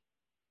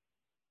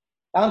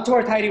 down to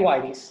our tidy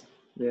whities.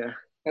 Yeah.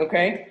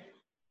 Okay,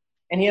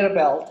 and he had a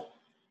belt,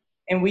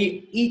 and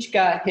we each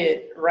got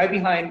hit right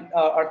behind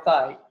our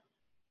thigh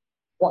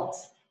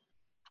once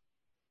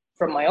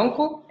from my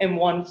uncle and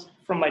once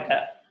from my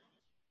dad.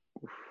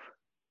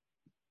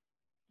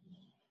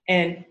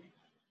 And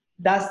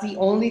that's the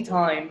only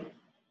time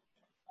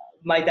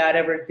my dad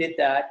ever did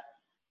that.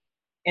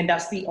 And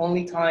that's the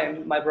only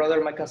time my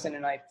brother, my cousin,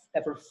 and I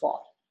ever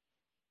fought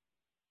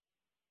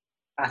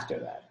after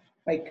that.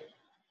 Like,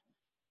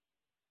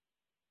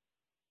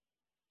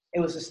 it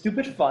was a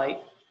stupid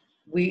fight.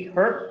 We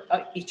hurt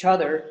each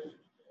other,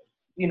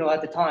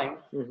 at the time.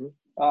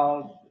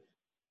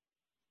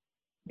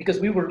 Because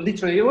we were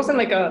literally, it wasn't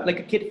like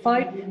a kid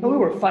fight, but we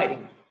were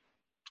fighting.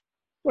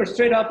 We were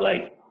straight up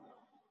like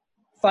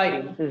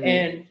fighting.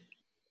 And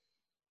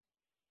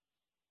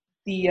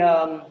to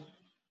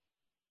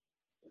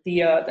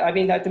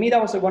me,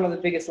 that was one of the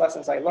biggest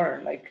lessons I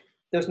learned. Like,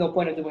 there's no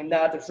point in doing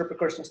that. There's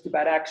repercussions to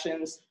bad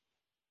actions.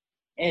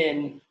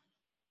 And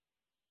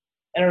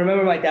I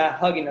remember my dad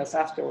hugging us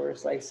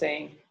afterwards, like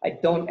saying, I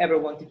don't ever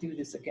want to do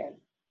this again.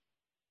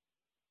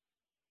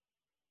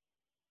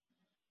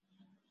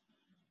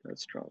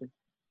 That's strong.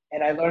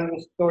 And I learned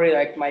the story,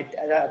 like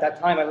at that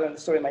time, I learned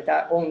the story my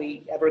dad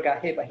only ever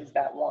got hit by his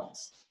dad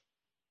once.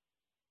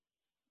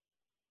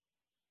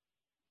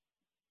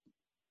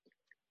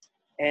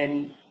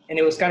 And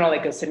it was kind of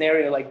like a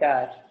scenario like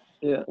that.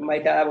 Yeah. My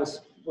dad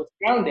was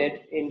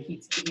grounded, and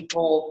he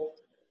told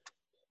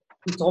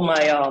my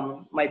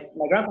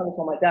grandfather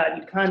told my dad,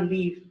 you can't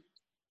leave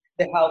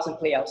the house and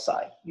play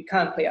outside. You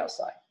can't play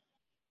outside.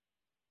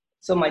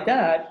 So my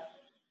dad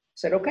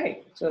said,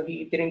 okay. So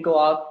he didn't go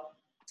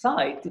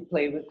outside to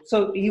play with.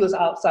 So he was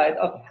outside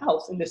of the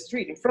house in the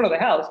street in front of the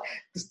house.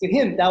 Because to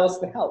him, that was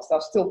the house. That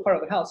was still part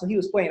of the house. So he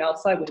was playing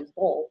outside with his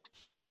ball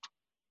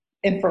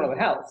in front of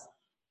the house.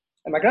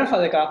 And my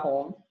grandfather got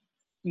home.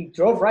 He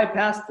drove right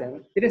past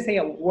him, didn't say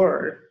a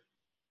word.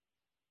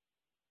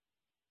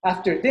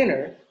 After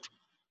dinner,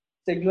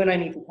 said, you and I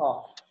need to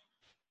talk.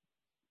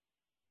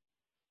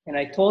 And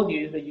I told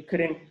you that you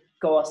couldn't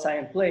go outside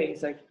and play.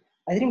 He's like,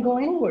 I didn't go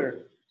anywhere.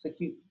 It's like,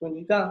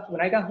 when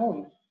I got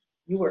home,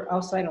 you were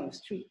outside on the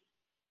street.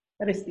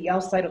 That is the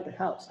outside of the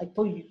house. I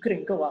told you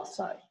couldn't go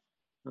outside.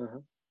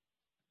 And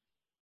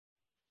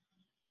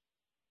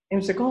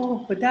he's like,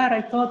 oh, but Dad,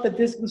 I thought that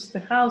this was the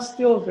house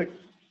still. I was like,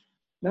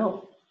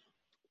 no,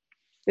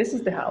 this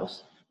is the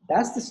house.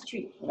 That's the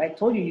street. And I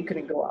told you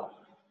couldn't go out.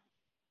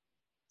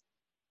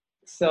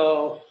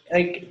 So,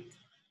 like,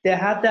 they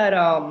had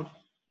that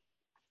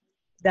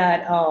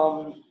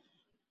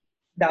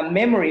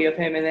memory of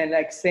him, and then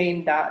like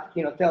saying that,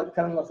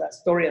 telling us that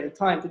story at the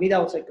time. To me,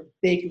 that was like a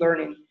big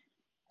learning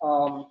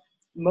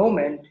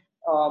moment,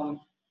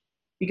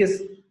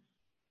 because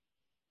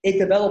it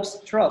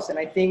develops trust. And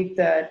I think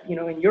that,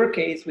 in your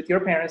case with your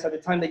parents at the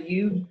time that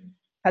you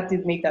had to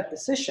make that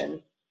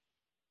decision,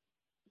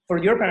 for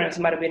your parents,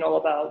 it might have been all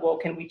about, well,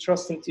 can we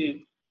trust him to?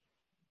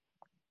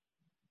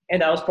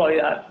 And that was probably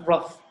that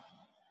rough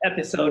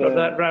episode, or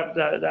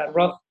that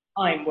rough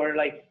time where,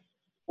 like,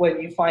 when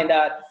you find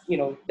out,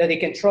 that they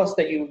can trust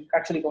that you're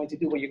actually going to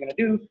do what you're going to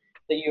do,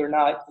 that you're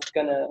not just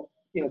going to,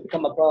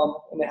 become a bum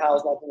in the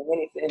house, not doing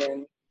anything,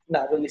 and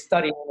not really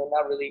studying, and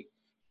not really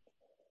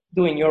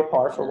doing your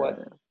part for what.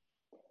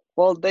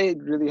 Well, they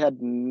really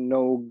had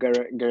no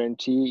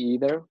guarantee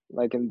either,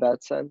 like in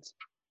that sense.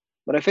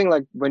 But I think,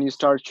 like, when you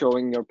start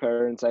showing your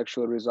parents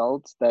actual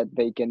results that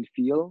they can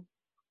feel,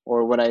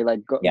 or when I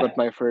like got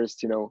my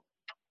first,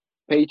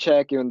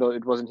 paycheck, even though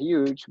it wasn't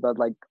huge, but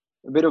like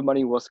a bit of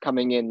money was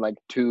coming in, like,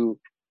 to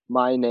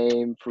my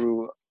name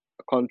through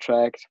a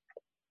contract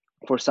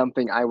for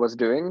something I was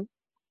doing.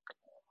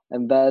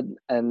 And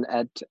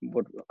at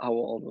how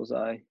old was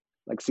I?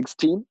 Like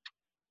 16.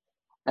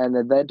 And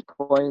at that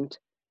point,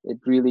 it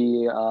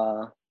really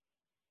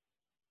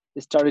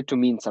it started to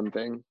mean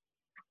something,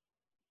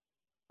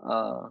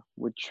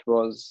 which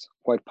was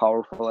quite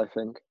powerful, I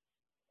think.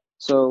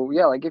 So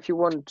yeah, like, if you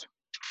want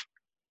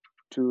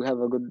to have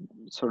a good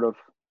sort of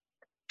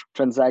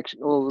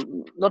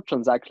not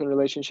transactional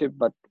relationship,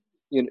 but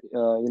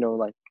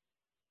like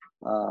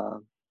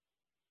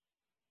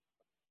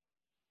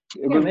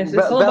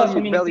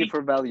value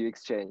for value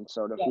exchange,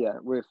 sort of,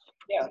 with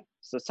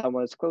so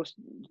someone is close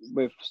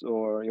with,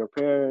 or your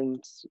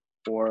parents,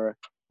 or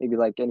maybe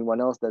like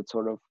anyone else that's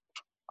sort of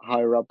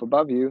higher up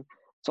above you.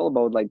 It's all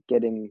about like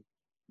getting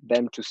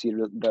them to see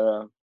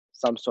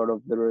some sort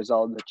of the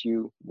result that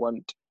you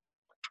want,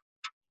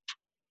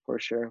 for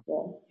sure.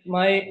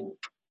 My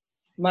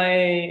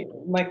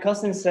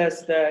cousin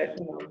says that,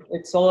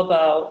 it's all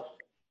about,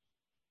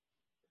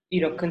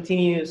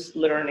 continuous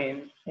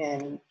learning,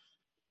 and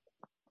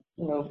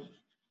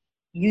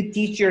you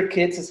teach your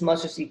kids as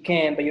much as you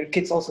can, but your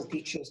kids also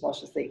teach you as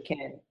much as they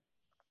can.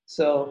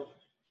 So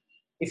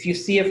if you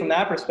see it from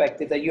that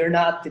perspective, that you're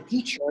not the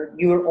teacher,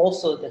 you're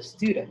also the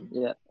student.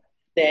 Yeah.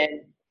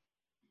 Then,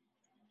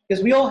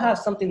 because we all have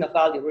something of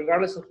value,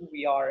 regardless of who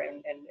we are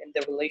and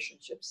the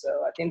relationship.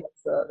 So I think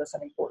that's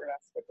an important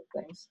aspect of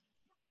things.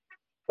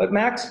 But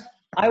Max,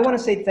 I want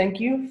to say thank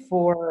you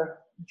for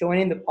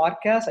joining the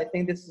podcast. I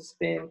think this has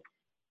been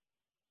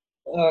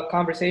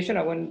conversation.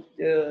 I went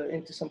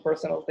into some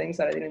personal things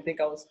that I didn't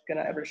think I was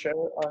gonna ever share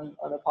on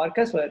a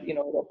podcast, but it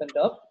opened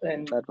up,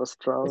 and That was it's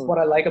strong. what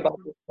I like about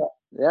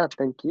Yeah,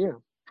 thank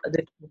you.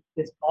 this,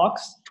 this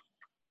talks.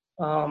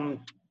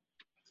 Um,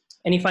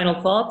 any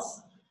final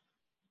thoughts?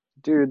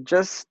 Dude,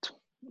 just,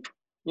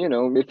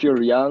 if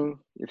you're young,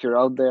 if you're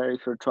out there,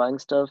 if you're trying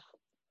stuff,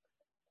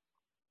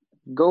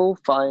 go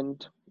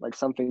find like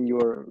something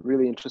you're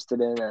really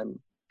interested in and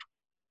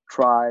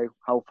try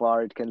how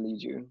far it can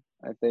lead you.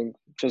 I think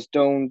just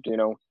don't,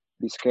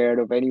 be scared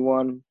of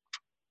anyone,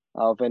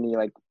 of any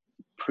like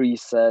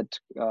preset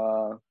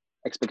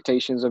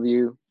expectations of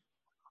you.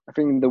 I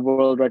think the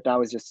world right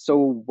now is just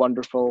so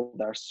wonderful.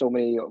 There are so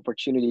many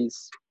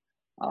opportunities,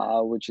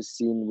 which is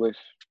seen with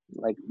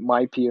like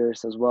my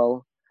peers as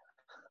well.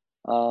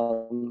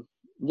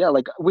 Yeah,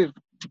 like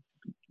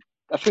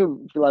I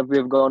feel like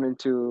we've gone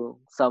into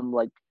some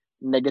like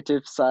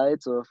negative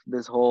sides of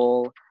this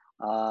whole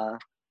uh,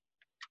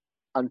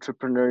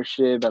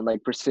 entrepreneurship and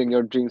like pursuing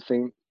your dreams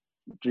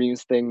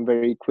thing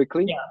very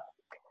quickly.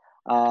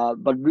 Yeah,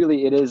 But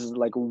really, it is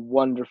like a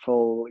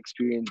wonderful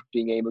experience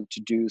being able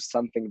to do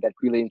something that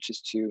really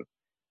interests you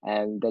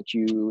and that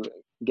you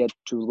get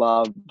to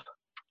love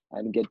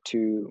and get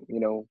to,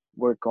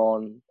 work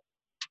on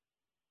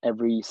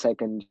every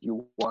second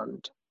you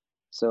want.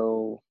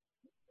 So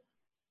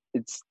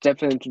it's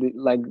definitely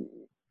like,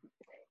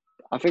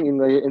 I think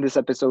in this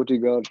episode you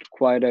got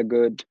quite a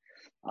good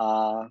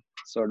uh,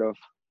 sort of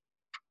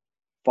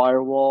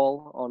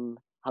firewall on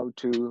how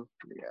to,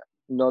 yeah,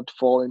 not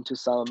fall into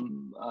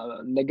some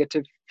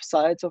negative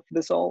sides of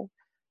this all.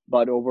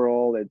 But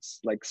overall, it's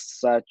like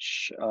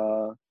such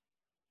a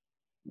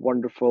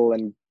wonderful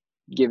and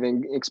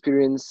giving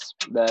experience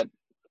that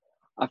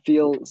I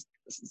feel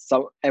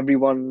so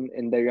everyone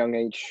in their young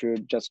age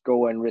should just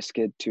go and risk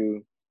it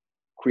to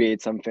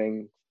create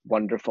something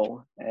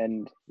wonderful.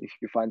 And if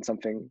you find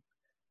something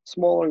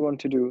small you want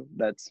to do,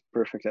 that's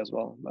perfect as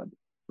well. But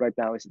right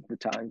now is the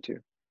time to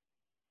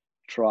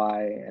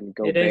try and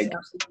go it is big.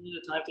 absolutely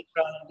the time to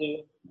try and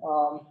do.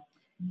 All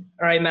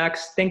right,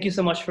 Max, thank you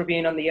so much for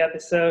being on the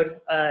episode.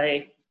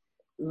 I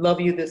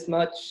love you this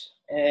much,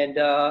 and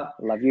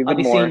Love you a I'll bit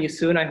be seeing more. you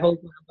soon. I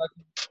hope.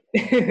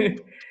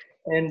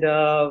 And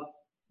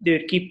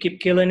dude,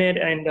 keep killing it,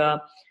 and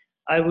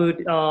I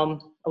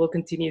will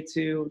continue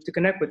to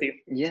connect with you.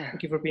 Yeah.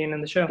 Thank you for being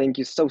on the show. Thank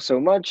you so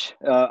much.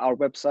 Our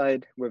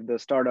website with the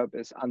startup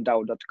is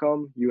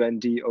undout.com,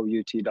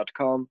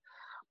 undout.com.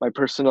 My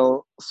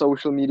personal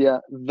social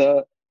media,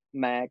 the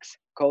Max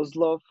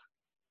Kozlov,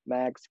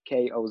 Max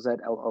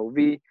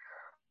Kozlov.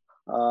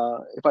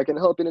 If I can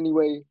help in any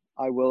way,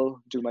 I will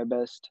do my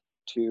best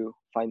to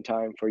find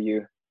time for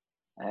you.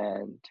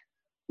 And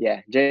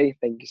yeah, Jay,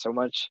 thank you so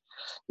much.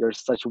 You're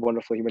such a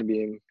wonderful human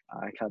being.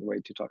 I can't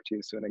wait to talk to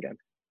you soon again.